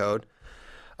 area code.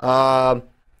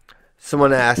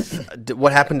 Someone asked,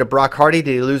 what happened to Brock Hardy?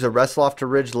 Did he lose a wrestle off to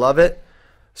Ridge Lovett?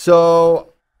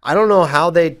 So I don't know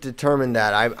how they determined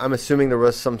that. I'm assuming there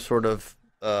was some sort of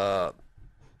a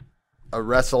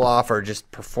wrestle off or just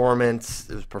performance.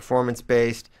 It was performance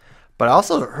based. But I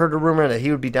also heard a rumor that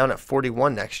he would be down at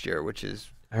 41 next year, which is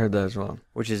I heard that as well.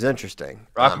 Which is interesting.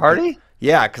 Brock Hardy?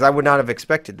 Yeah, because I would not have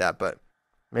expected that, but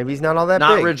maybe he's not all that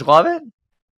Not big. Ridge Lovett?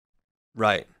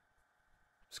 Right.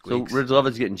 Squeaks. So Ridge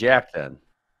Lovett's getting jacked then.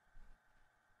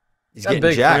 He's Got a getting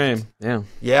big jacked. frame. Yeah.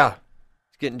 Yeah.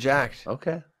 He's getting jacked.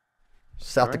 Okay.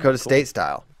 South All right, Dakota cool. State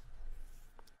style.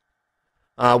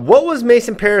 What was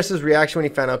Mason Paris's reaction when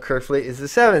he found out Kerkvliet is the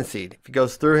 7th seed? If he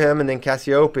goes through him and then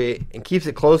Cassiope and keeps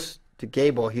it close to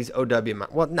Gable, he's OW.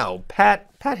 Well, no, Pat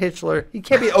Hitchler. He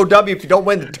can't be OW if you don't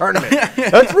win the tournament.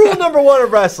 That's rule number 1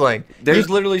 of wrestling. There's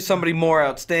literally somebody more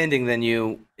outstanding than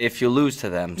you if you lose to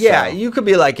them. Yeah, so. you could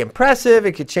be like impressive.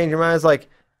 It could change your mind. It's like,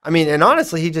 I mean, and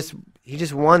honestly, he just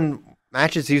won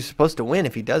matches he was supposed to win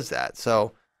if he does that.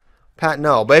 So, Pat,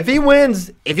 no. But if he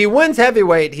wins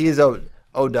heavyweight, he is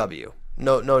OW.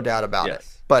 No doubt about it.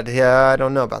 But I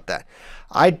don't know about that.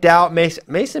 I doubt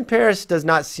Mason Paris does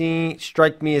not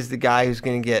strike me as the guy who's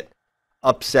going to get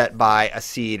upset by a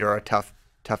seed or a tough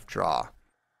draw.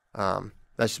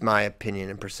 That's my opinion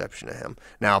and perception of him.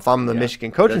 Now, if I'm the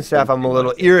Michigan coaching staff, I'm a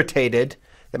little irritated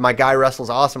that my guy wrestles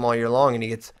awesome all year long and he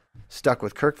gets stuck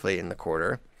with Kerkvliet in the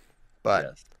quarter.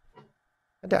 But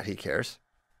I doubt he cares.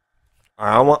 All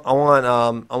right,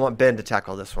 I want Ben to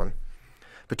tackle this one.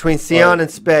 Between Sion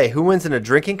and Spey, who wins in a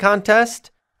drinking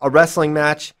contest, a wrestling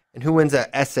match, and who wins an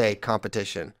essay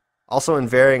competition? Also in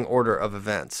varying order of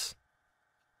events.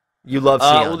 You love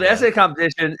Sion. Well, the essay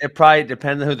competition, it probably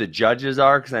depends on who the judges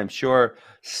are, because I'm sure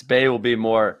Spey will be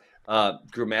more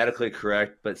grammatically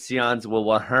correct, but Sion's will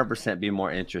 100% be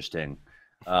more interesting,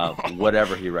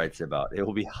 whatever he writes about. It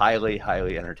will be highly,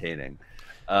 highly entertaining.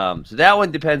 So that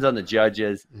one depends on the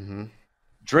judges. Mm-hmm.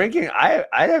 Drinking, I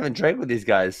haven't drank with these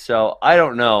guys, so I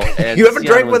don't know. And you haven't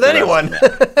drank with anyone.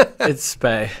 It's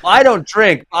Spey. I don't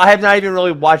drink. I have not even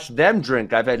really watched them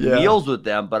drink. I've had meals with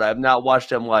them, but I've not watched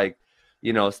them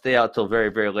stay out till very,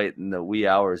 very late in the wee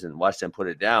hours and watch them put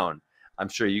it down. I'm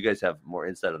sure you guys have more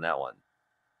insight on that one.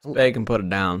 Spey can put it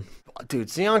down. Dude,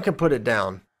 Sion can put it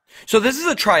down. So this is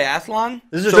a triathlon?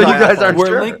 This is so you guys aren't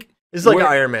sure? It's like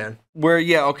Iron Man.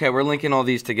 We're linking all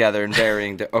these together and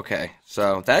varying. Okay,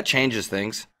 so that changes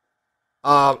things.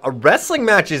 A wrestling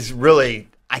match is really,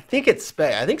 I think it's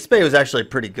Spey. I think Spey was actually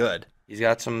pretty good. He's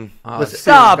got some.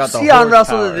 Stop! Sion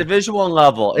wrestled at Division I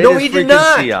level. No, he did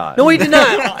not. Sion. No, he did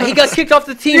not. He got kicked off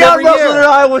the team Sion every year. wrestled at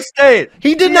Iowa State.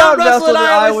 He did not wrestle at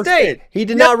Iowa State. He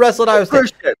did not wrestle at Iowa State.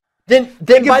 Christian.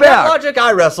 Then by that logic,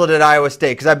 I wrestled at Iowa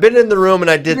State because I've been in the room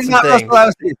and I did some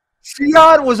things.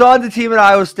 Sion was on the team at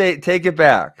Iowa State. Take it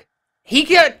back.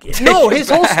 His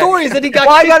whole story is that he got.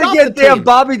 Well, I got to get damn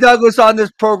Bobby Douglas on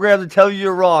this program to tell you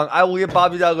you're wrong. I will get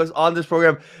Bobby Douglas on this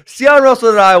program. Sion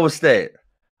wrestled at Iowa State.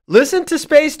 Listen to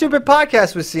Spey's Stupid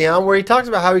Podcast with Sion, where he talks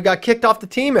about how he got kicked off the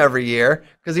team every year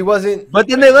because he wasn't. But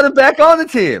then they let him back on the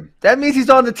team. That means he's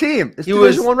on the team. It's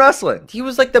Division I wrestling. He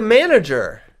was like the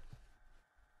manager.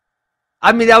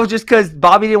 I mean, that was just because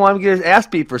Bobby didn't want him to get his ass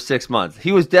beat for 6 months.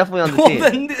 He was definitely on the team.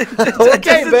 Then that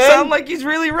doesn't sound like he's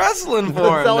really wrestling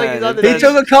for him. He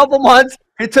took a couple months.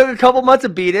 He took a couple months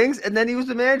of beatings, and then he was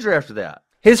the manager after that.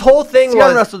 His whole thing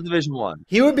was wrestled Division I.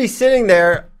 He would be sitting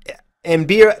there and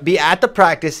be at the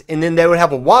practice, and then they would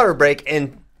have a water break,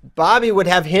 and Bobby would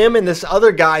have him and this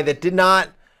other guy that did not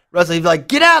wrestle. He'd be like,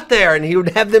 "Get out there!" and he would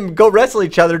have them go wrestle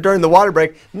each other during the water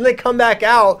break. And then they come back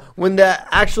out when the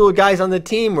actual guys on the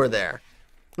team were there.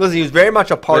 Listen, he was very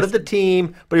much a part of the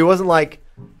team, but he wasn't like,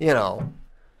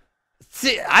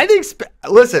 See, I think.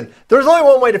 Listen, there's only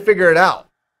one way to figure it out.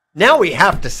 Now we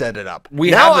have to set it up.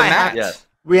 We have the mats. Yes.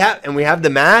 We have the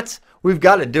mats. We've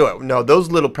got to do it. No, those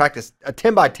little practice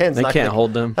 10x10s. They can't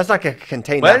hold them. That's not going to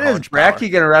contain. When is Bracky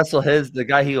going to wrestle the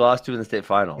guy he lost to in the state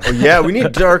finals? Oh, yeah, we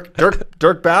need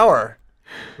Dirk Bauer.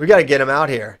 We got to get him out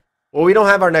here. Well, we don't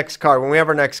have our next card. When we have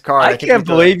our next card, I can't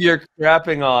believe you're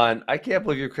crapping on. I can't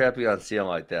believe you're crapping on Sion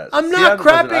like that. I'm not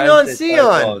crapping on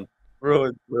Sion.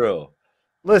 Through.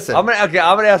 Listen, I'm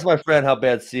gonna ask my friend how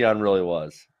bad Sion really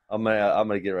was. I'm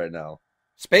gonna get it right now.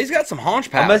 Spey's got some haunch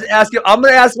power. I'm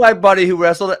gonna ask my buddy who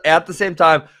wrestled at the same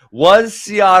time. Was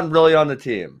Sion really on the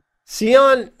team?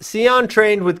 Sion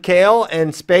trained with Kale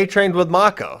and Spey trained with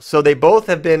Mako, so they both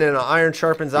have been in an iron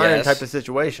sharpens iron type of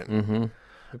situation. Mm-hmm.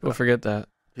 People forget that.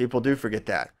 People do forget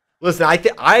that. Listen, I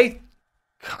don't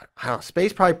know.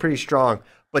 Spey's probably pretty strong,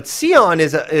 but Sion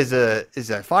is a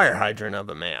fire hydrant of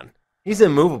a man. He's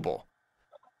immovable.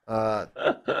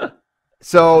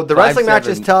 So the wrestling match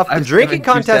is tough. The drinking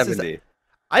contest is.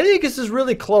 I think this is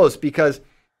really close because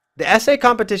the essay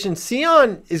competition,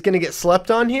 Sion is going to get slept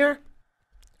on here,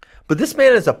 but this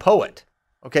man is a poet.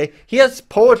 Okay, he has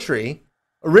poetry,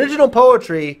 original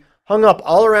poetry, hung up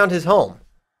all around his home.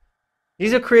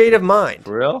 He's a creative mind.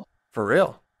 For real? For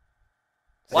real.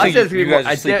 Well, I said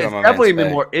it's definitely be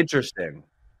more interesting.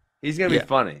 He's going to be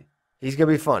funny. He's going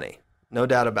to be funny. No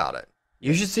doubt about it.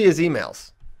 You should see his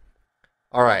emails.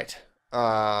 All right.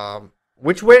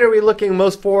 Which weight are we looking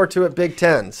most forward to at Big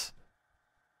Tens?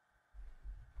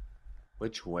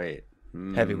 Which weight?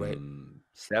 Heavyweight.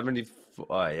 70.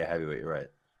 Oh, yeah, heavyweight. You're right.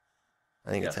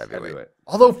 I think it's Yes, heavyweight.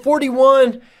 Although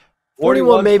 41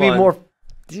 may be more.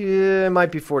 Yeah, it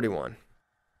might be 41.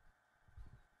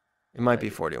 It might be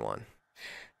 41.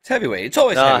 It's heavyweight. It's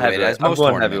always heavyweight. As most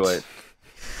tournaments.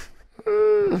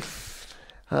 Heavyweight.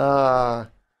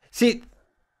 See,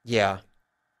 yeah,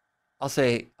 I'll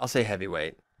say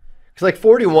heavyweight. Because like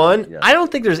 41, I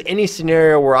don't think there's any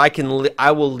scenario where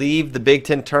I will leave the Big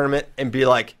Ten tournament and be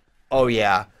like, oh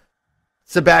yeah,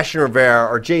 Sebastian Rivera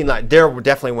or Jaden Knight, they're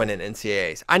definitely winning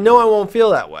NCAAs. I know I won't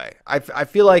feel that way. I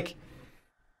feel like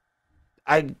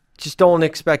I just don't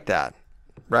expect that,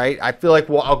 right? I feel like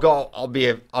I'll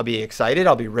be excited,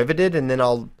 I'll be riveted, and then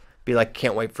I'll be like,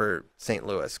 can't wait for St.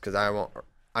 Louis because I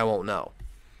won't know.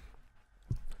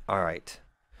 All right,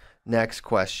 next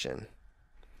question.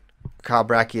 Kyle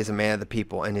Brackey is a man of the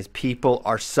people, and his people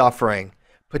are suffering.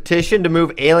 Petition to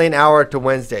move Alien Hour to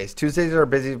Wednesdays. Tuesdays are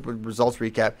busy with results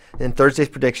recap, and Thursdays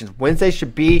predictions. Wednesdays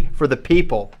should be for the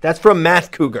people. That's from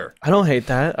Matt Cougar. I don't hate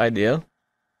that idea.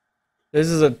 This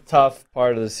is a tough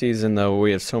part of the season, though.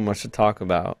 We have so much to talk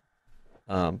about.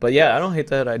 But yeah, I don't hate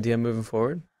that idea moving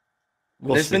forward.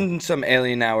 There's been some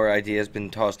Alien Hour ideas been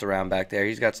tossed around back there.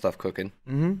 He's got stuff cooking.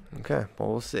 Mm-hmm. Okay,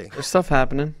 well, we'll see. There's stuff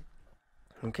happening.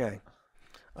 Okay.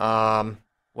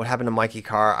 What happened to Mikey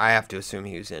Carr? I have to assume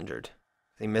he was injured.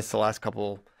 He missed the last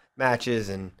couple matches,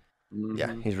 and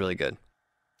yeah, he's really good.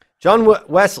 John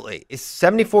Wesley, is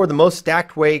 74 the most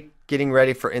stacked weight getting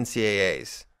ready for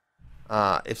NCAAs?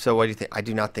 If so, what do you think? I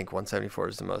do not think 174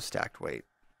 is the most stacked weight.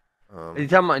 Are you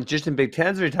talking about just in Big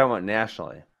Tens, or are you talking about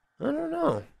nationally? I don't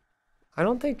know. I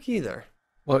don't think either.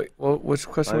 Which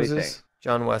question was this?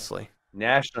 John Wesley.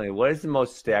 Nationally, what is the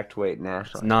most stacked weight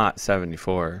nationally? It's not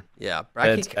 74. Yeah,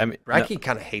 Brackey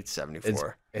kind of hates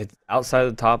 74. It's outside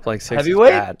the top like 6.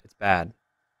 Heavyweight? It's bad.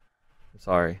 I'm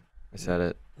sorry. I said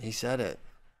it. He said it.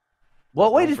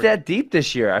 What weight is that deep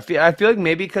this year? I feel like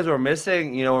maybe because we're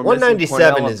missing,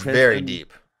 197 is very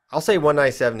deep. I'll say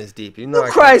 197 is deep. Who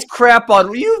cries crap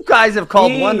on you guys have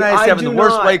called 197 the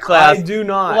worst weight class. I do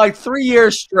not. For like 3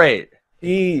 years straight.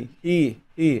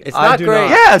 It's not great.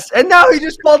 Yes, and now he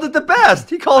just called it the best.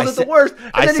 He called it the worst,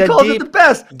 and then he called it the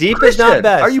best. Deep is not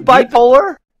best. Are you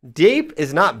bipolar? Deep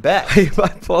is not best. Are you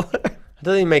bipolar? It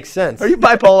doesn't even make sense. Are you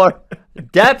bipolar?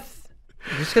 Depth,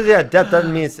 just because you have depth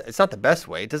doesn't mean it's not the best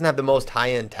way. It doesn't have the most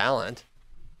high-end talent.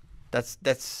 That's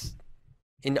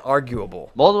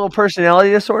inarguable. Multiple personality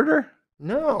disorder?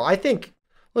 No, I think,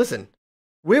 listen,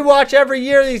 we watch every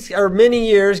year, many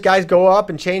years, guys go up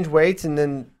and change weights, and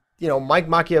then, Mike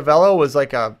Machiavello was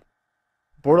like a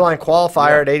borderline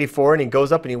qualifier at 84, and he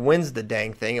goes up and he wins the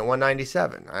dang thing at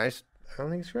 197. I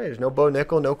don't think it's great. There's no Bo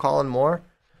Nickel, no Colin Moore.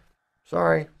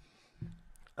 Sorry.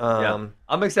 I'm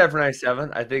excited for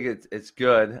 97. I think it's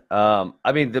good.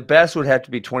 I mean, the best would have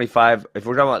to be 25. If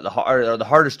we're talking about the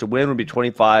hardest to win would be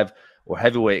 25 or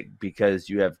heavyweight, because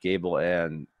you have Gable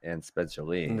and Spencer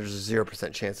Lee. And there's a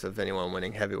 0% chance of anyone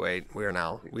winning heavyweight. We have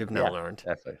now learned.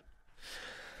 Definitely.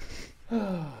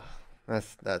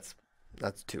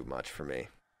 That's too much for me.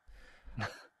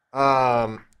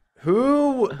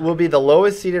 Who will be the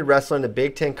lowest seeded wrestler in the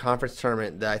Big Ten Conference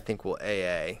tournament that I think will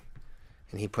AA?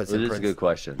 And he puts This is a good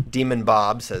question. Demon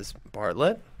Bob, says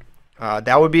Bartlett.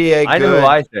 That would be I know who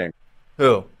I think.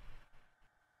 Who?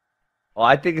 Well,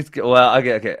 I think it's well.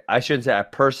 Okay. I shouldn't say a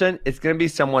person. It's going to be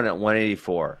someone at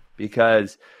 184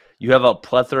 because you have a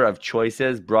plethora of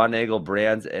choices: Braunagel,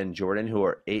 Brands, and Jordan, who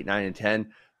are 8, 9, and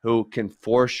 10, who can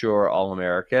for sure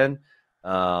All-American,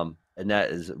 and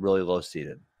that is really low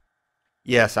seeded.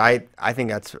 Yes, I think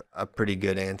that's a pretty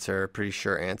good answer, a pretty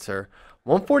sure answer.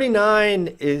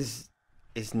 149 is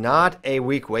not a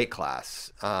weak weight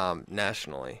class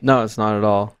nationally. No, it's not at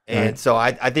all. And so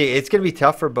I think it's going to be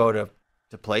tough for Bo to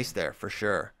place there for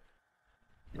sure.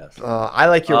 Yes. I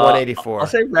like your 184. I'll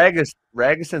say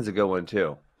Ragason's a good one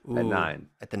too. At 9.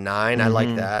 At the 9, I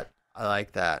like that. I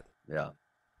like that. Yeah.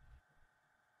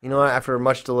 You know what? After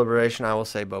much deliberation, I will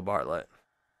say Bo Bartlett.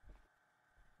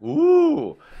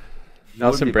 Ooh.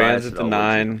 Nelson Brands at the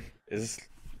 9 is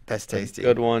that's tasty.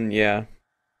 Good one, yeah.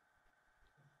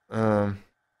 Yeah.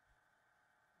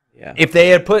 If they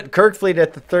had put Kirkfleet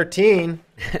at the 13,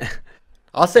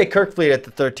 I'll say Kirkfleet at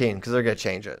the 13 because they're going to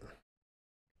change it.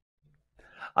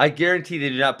 I guarantee they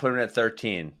do not put him at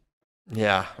 13.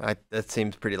 Yeah, that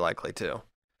seems pretty likely too.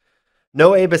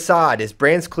 No Abe Assad. Is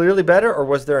Brands clearly better, or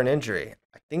was there an injury?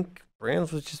 I think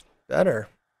Brands was just better,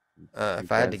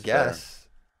 if I had to guess.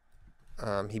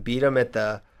 He beat him at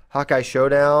the Hawkeye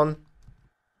Showdown,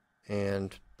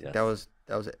 and that was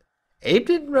it. Abe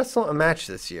didn't wrestle a match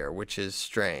this year, which is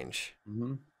strange.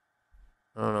 Mm-hmm.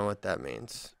 I don't know what that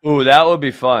means. Ooh, that would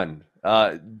be fun.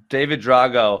 David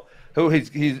Drago who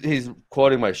he's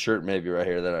quoting my shirt maybe right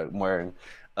here that I'm wearing.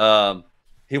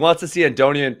 He wants to see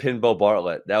Andonian pin Bo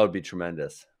Bartlett. That would be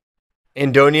tremendous.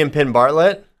 Andonian pin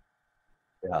Bartlett?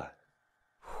 Yeah.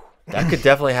 That could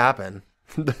definitely happen.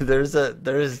 There's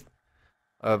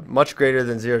a much greater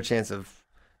than zero chance of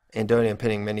Andonian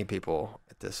pinning many people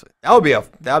at this. That would be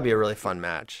a really fun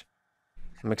match.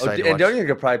 I'm excited. Andonian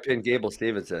could probably pin Gable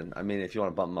Stevenson. I mean, if you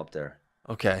want to bump him up there.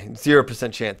 Okay,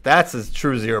 0% chance. That's a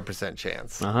true 0%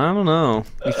 chance. I don't know.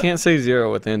 You can't say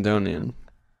 0 with Andonian.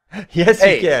 Yes,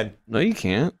 you can. No, you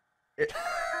can't.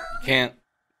 Can't.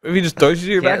 If he just throws you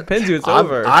to your back, pins you, it's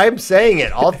over. I'm saying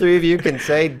it. All three of you can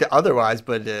say otherwise,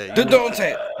 but Don't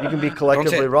say it. you can be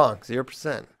collectively wrong.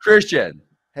 0%. Christian,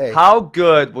 Hey, how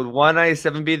good would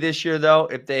 197 be this year, though,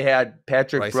 if they had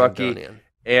Patrick Bryce Bruckey Andonian.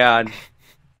 and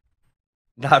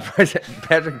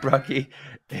Patrick Bruckey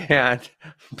and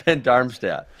Ben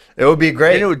Darmstadt? It would be And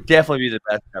great. it would definitely be the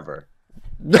best ever.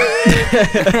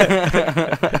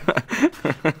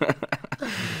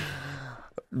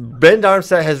 Ben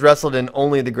Darmstadt has wrestled in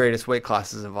only the greatest weight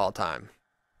classes of all time.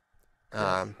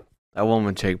 That one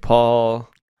with Jake Paul.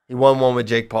 He won one with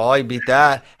Jake Paul. He beat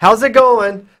that. How's it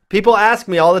going? People ask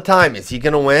me all the time, is he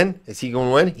going to win? Is he going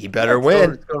to win? He better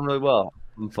win. It's going really well.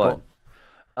 I'm fun.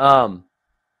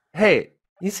 Hey,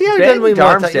 You see how he Ben doesn't even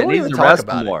want to Darmstadt needs to talk wrestle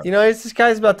about more. it. You know, this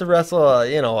guy's about to wrestle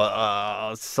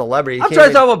a celebrity. He I'm can't trying to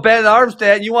even- talk about Ben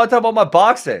Armstead. You want to talk about my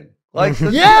boxing? Like,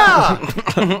 Yeah!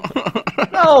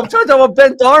 no, I'm trying to talk about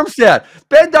Ben Darmstadt.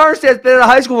 Ben Darmstad's been in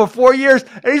high school for 4 years,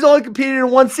 and he's only competed in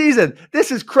one season.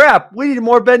 This is crap. We need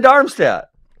more Ben Darmstadt.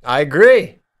 I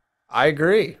agree.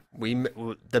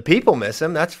 The people miss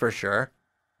him, that's for sure.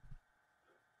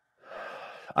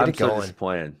 I'm it so going.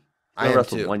 disappointed. I He am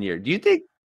wrestled too. 1 year. Do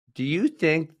you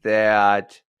think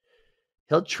that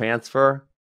he'll transfer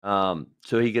so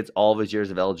he gets all of his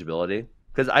years of eligibility?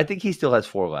 Because I think he still has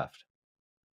 4 left.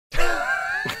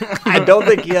 I don't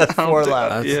think he has 4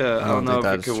 left. That's- Yeah, I don't know think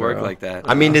if it that's could work true. like that.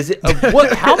 I mean, is it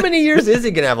what? How many years is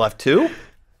he gonna have left? 2?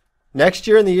 Next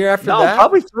year and the year after No, that?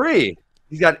 probably 3.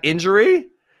 He's got injury.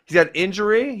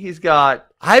 He's got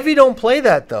Ivy don't play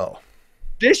that though.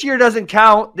 this year doesn't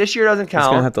count. He's going to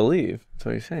count. have to leave. That's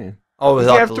what he's saying. Oh,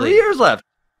 He'll have 3 years left.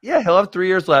 Yeah, he'll have 3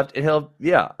 years left, and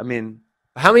I mean,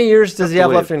 How many years does he Have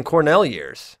have to left in Cornell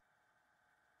years?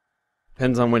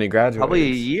 Depends on when he graduates. probably a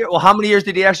year. Well, how many years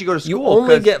did he actually go to You school?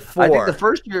 only 'Cause get 4. I think the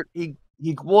first year he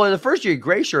the first year he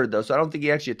gray shirted though, so I don't think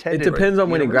he actually It attended. depends on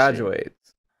when he university.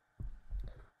 graduates.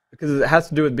 Because it has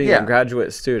to do with being Yeah. a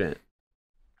graduate student.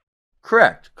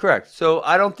 Correct. So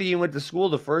I don't think he went to school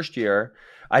the first year.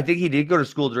 I think he did go to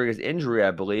school during his injury,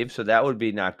 I believe. So that would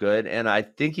be not good. And I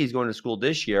think he's going to school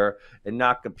this year and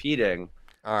not competing.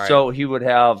 All right. So he would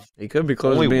have He could be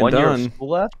close only to being 1 year done. of school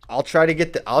left. I'll try to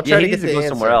get the. I'll Yeah, try he to needs get to the go answer.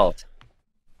 somewhere else.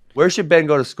 Where should Ben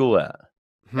go to school at?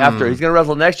 After he's going to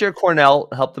wrestle next year at Cornell,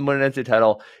 help them win an NCAA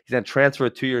title. He's going to transfer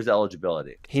with 2 years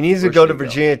eligibility. He needs to Where go should to he go?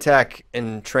 Virginia Tech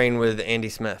and train with Andy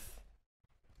Smith.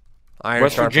 Iron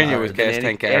West Sharp Virginia Howard. was Gas And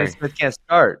Tank Andy Gary. Smith can't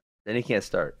start. Then he can't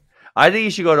start. I think he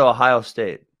should go to Ohio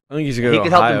State. I think you should go He to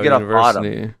could help him Ohio get off bottom.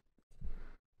 University.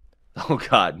 Oh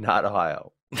God, not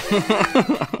Ohio.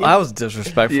 That was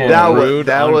disrespectful, That and was- rude,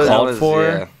 that was- uncalled for.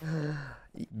 yeah.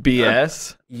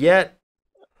 BS. Yet,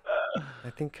 I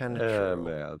think kind of Oh true.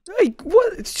 man. Hey,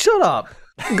 what? Shut up.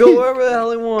 Go wherever the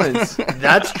hell he wants.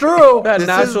 That's true. Had This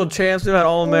national is- champs, we had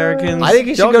all Americans. I think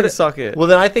he should Y'all go can to suck it. Well,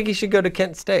 then I think he should go to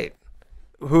Kent State,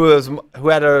 who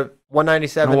had a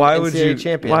 197 why NCAA would you?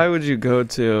 champion. Why would you go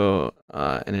to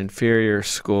an inferior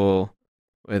school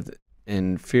with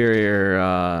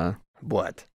inferior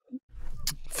What?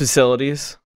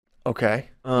 facilities? Okay.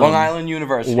 Long Island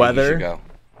University. weather? You should go.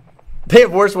 They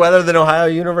have worse weather than Ohio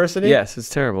University? Yes, it's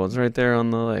terrible. It's right there on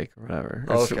the lake or whatever.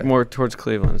 It's Okay. more towards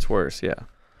Cleveland. It's worse. Yeah.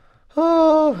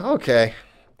 Oh, okay.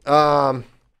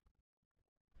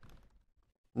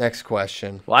 Next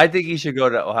question. Well, I think he should go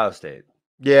to Ohio State.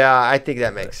 Yeah, I think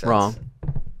that makes sense. Wrong.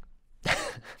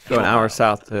 Go an hour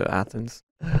south to Athens.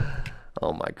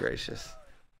 Oh my gracious.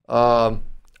 All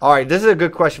right, this is a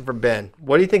good question for Ben.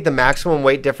 What do you think the maximum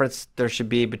weight difference there should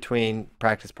be between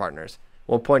practice partners?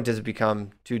 What point does it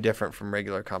become too different from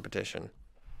regular competition?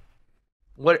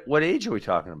 What age are we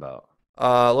talking about?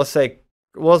 Let's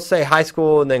say high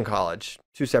school and then college.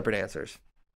 2 separate answers.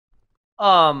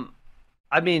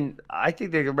 I mean, I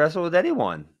think they can wrestle with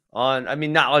anyone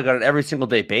not like on an every single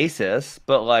day basis,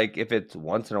 but like if it's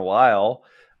once in a while,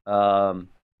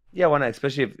 yeah, why not?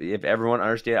 Especially if everyone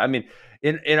understands. I mean,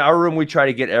 in our room, we try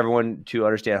to get everyone to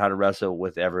understand how to wrestle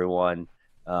with everyone.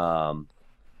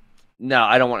 No,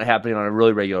 I don't want it happening on a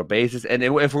really regular basis. And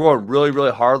if we're going really,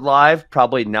 really hard live,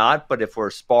 probably not. But if we're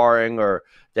sparring or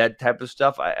that type of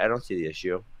stuff, I don't see the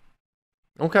issue.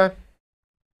 Okay.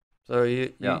 So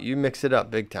you mix it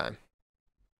up big time.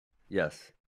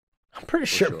 Yes. I'm pretty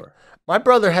For sure. My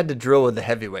brother had to drill with the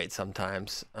heavyweight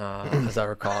sometimes, as I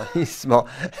recall. He's small.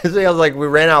 So I was like, we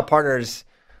ran out of partners.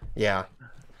 Yeah.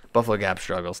 Buffalo Gap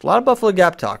struggles. A lot of Buffalo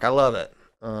Gap talk. I love it.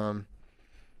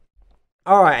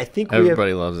 All right. I think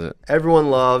Everybody loves it. Everyone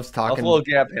loves talking. Buffalo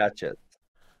Gap hatchet.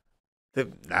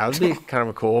 That would be kind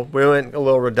of cool. We went a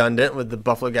little redundant with the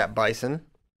Buffalo Gap Bison.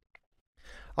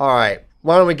 All right.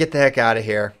 Why don't we get the heck out of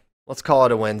here? Let's call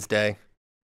it a Wednesday.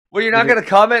 Well, you're not going to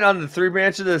comment on the 3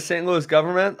 branches of the St. Louis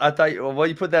government? I thought,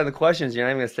 you put that in the questions. You're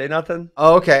not even going to say nothing?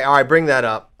 Oh, okay. All right. Bring that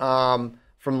up.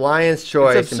 From Lion's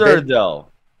Choice. It's absurd, though.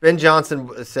 Ben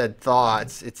Johnson said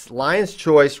thoughts. It's Lion's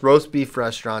Choice roast beef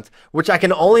restaurants, which I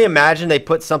can only imagine they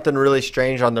put something really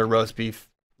strange on their roast beef.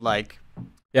 Like,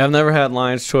 Yeah, I've never had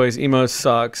Lion's Choice. Emo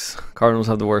sucks. Cardinals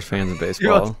have the worst fans in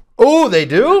baseball. oh, they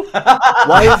do?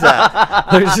 Why is that?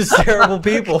 They're just terrible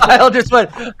people.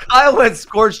 Kyle went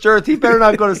scorched earth. He better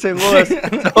not go to St. Louis.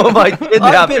 So my kidnap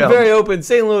I've been him. very open.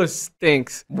 St. Louis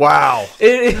stinks. Wow.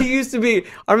 It used to be.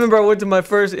 I remember I went to my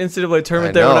first NCAA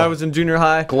tournament there when know. I was in junior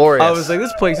high. Glorious. I was like,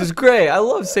 this place is great. I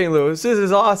love St. Louis. This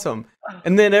is awesome.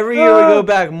 And then every year we go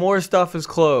back, more stuff is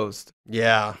closed.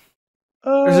 Yeah.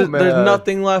 There's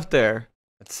nothing left there.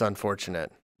 It's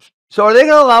unfortunate. So are they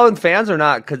going to allow in fans or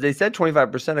not? Because they said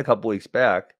 25% a couple weeks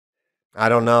back. I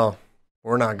don't know.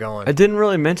 We're not going. I didn't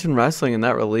really mention wrestling in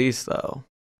that release, though.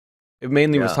 It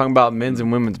mainly was talking about men's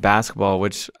and women's basketball,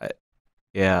 which, I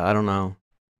don't know.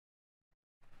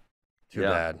 Too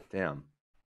bad. Damn.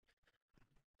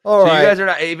 All right. You guys are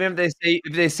not, even if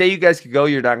they say you guys could go,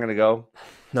 you're not going to go?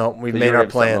 No, we've So made you our already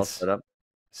have something else plans. set up?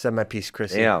 Said my piece,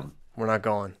 Chrissy. Damn. We're not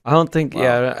going. I don't think,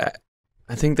 Wow.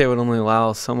 I think they would only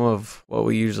allow some of what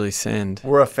we usually send.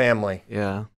 We're a family.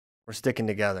 Yeah. We're sticking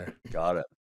together. Got it.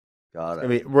 I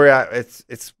mean,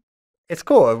 it's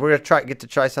cool. We're gonna get to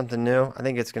try something new. I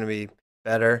think it's gonna be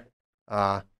better.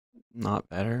 Not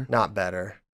better. Not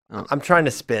better. Oh. I'm trying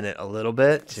to spin it a little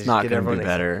bit. It's not going to be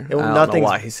better. I don't know Nothing's.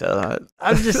 why he said that.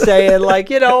 I'm just saying,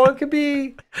 it could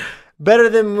be better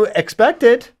than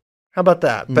expected. How about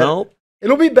that? Nope.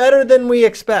 It'll be better than we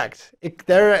expect.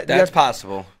 That's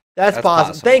possible. That's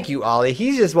possible. Thank you, Ollie.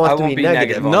 He just wants to won't be be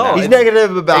negative. on No, that. He's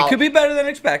negative It about. could be better than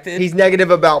expected. He's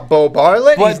negative about Bo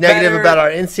Bartlett. But He's negative better- about our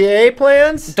NCAA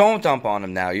plans. Don't dump on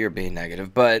him now. You're being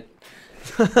negative, but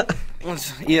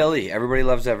it's ELE. Everybody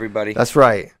loves everybody. That's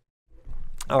right.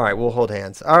 All right, we'll hold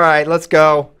hands. All right, let's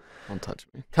go. Don't touch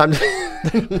me. Time to.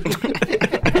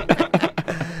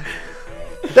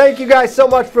 Thank you guys so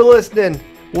much for listening.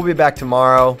 We'll be back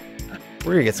tomorrow.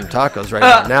 We're gonna get some tacos right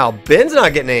about now. Ben's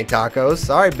not getting any tacos.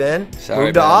 Sorry, Ben. Sorry,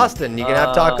 Move to Ben. Austin. You can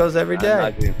have tacos every I'm day.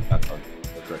 not getting tacos.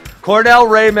 That's right. Cornell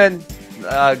Raymond,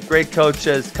 great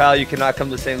coaches. Kyle, you cannot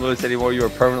come to St. Louis anymore. You are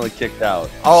permanently kicked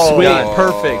out. Oh, Sweet. God.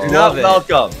 Perfect. You're Love not it.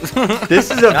 welcome. This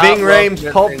is a Not Ving welcome Rhames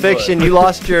in Pulp St. Louis. Fiction. You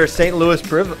lost your St. Louis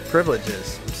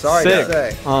privileges. I'm sorry Sick. to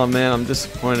say. Oh, man, I'm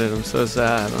disappointed. I'm so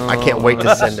sad. I can't wait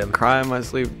to send him. Cry in my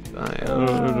sleep.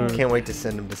 Can't wait to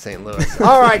send him to St. Louis.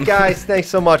 All right, guys. Thanks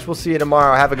so much. We'll see you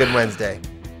tomorrow. Have a good Wednesday.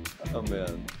 Oh,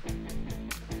 man.